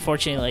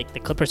 unfortunately, the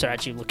Clippers are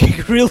actually looking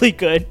really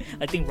good.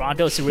 I think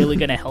Rondo's really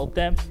going to help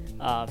them.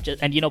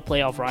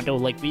 Playoff Rondo,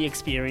 we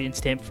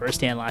experienced him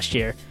firsthand last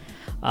year.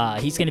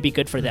 He's going to be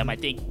good for them. I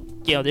think,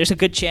 there's a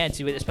good chance,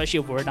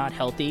 especially if we're not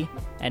healthy,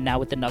 and now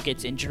with the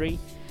Nuggets injury,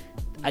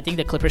 I think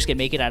the Clippers can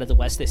make it out of the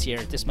West this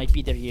year. This might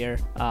be their year.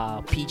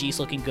 PG's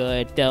looking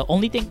good. The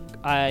only thing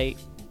I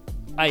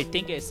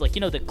think is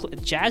the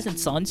Jazz and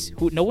Suns,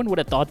 who no one would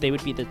have thought they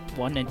would be the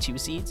 1 and 2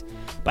 seeds,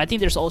 but I think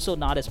there's also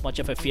not as much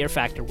of a fear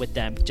factor with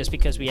them just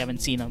because we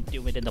haven't seen them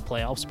do it in the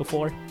playoffs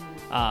before.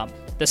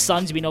 The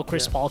Suns, we know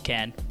Chris Paul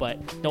can, but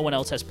no one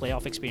else has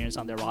playoff experience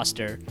on their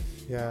roster.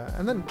 Yeah,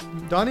 and then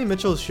Donnie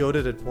Mitchell showed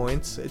it at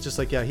points. It's just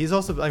he's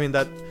also,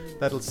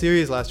 that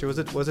series last year, was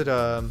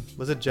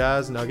it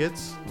Jazz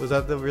Nuggets? Was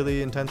that the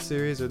really intense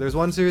series? Or there's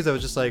one series that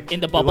was just in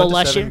the bubble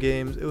last year.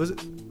 Games. It was.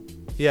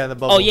 Yeah, in the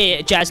bubble. Oh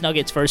yeah, Jazz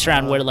Nuggets first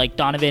round where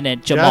Donovan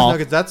and Jamal.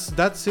 Jazz Nuggets.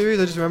 That series.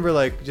 I just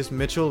remember just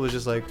Mitchell was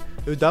just that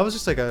was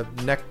just a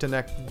neck to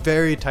neck,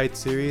 very tight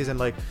series, and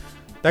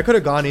that could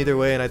have gone either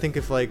way. And I think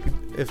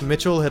if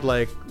Mitchell had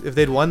if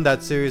they'd won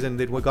that series and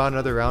they'd gone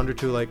another round or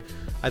two,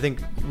 I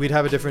think we'd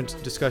have a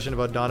different discussion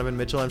about Donovan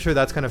Mitchell. I'm sure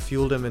that's kind of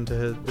fueled him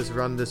into this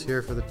run this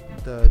year for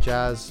the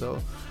Jazz.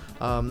 So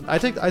I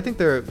think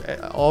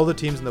all the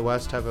teams in the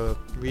West have a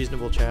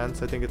reasonable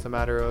chance. I think it's a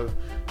matter of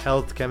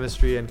health,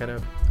 chemistry, and kind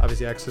of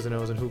obviously X's and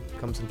O's and who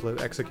comes and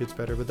executes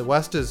better. But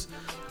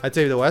I'd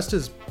say the West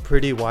is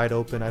pretty wide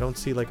open. I don't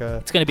see it's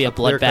going to be a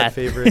clear-cut bloodbath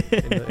favorite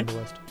in the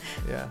West.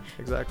 Yeah,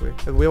 exactly.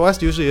 The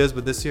West usually is,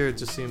 but this year it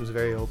just seems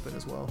very open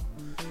as well.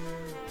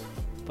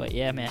 But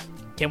yeah, man,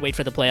 can't wait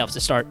for the playoffs to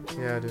start.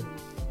 Yeah, dude.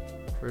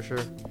 For sure.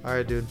 All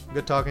right, dude.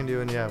 Good talking to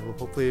you. And yeah, well,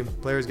 hopefully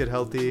players get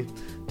healthy,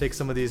 take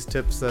some of these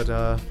tips that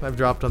I've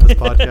dropped on this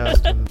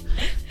podcast, and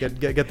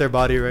get their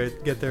body right.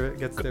 Gets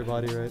their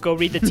body right. Go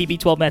read the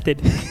TB12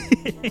 method.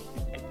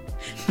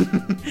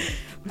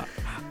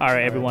 All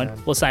right,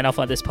 everyone. We'll sign off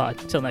on this pod.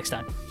 Till next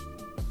time.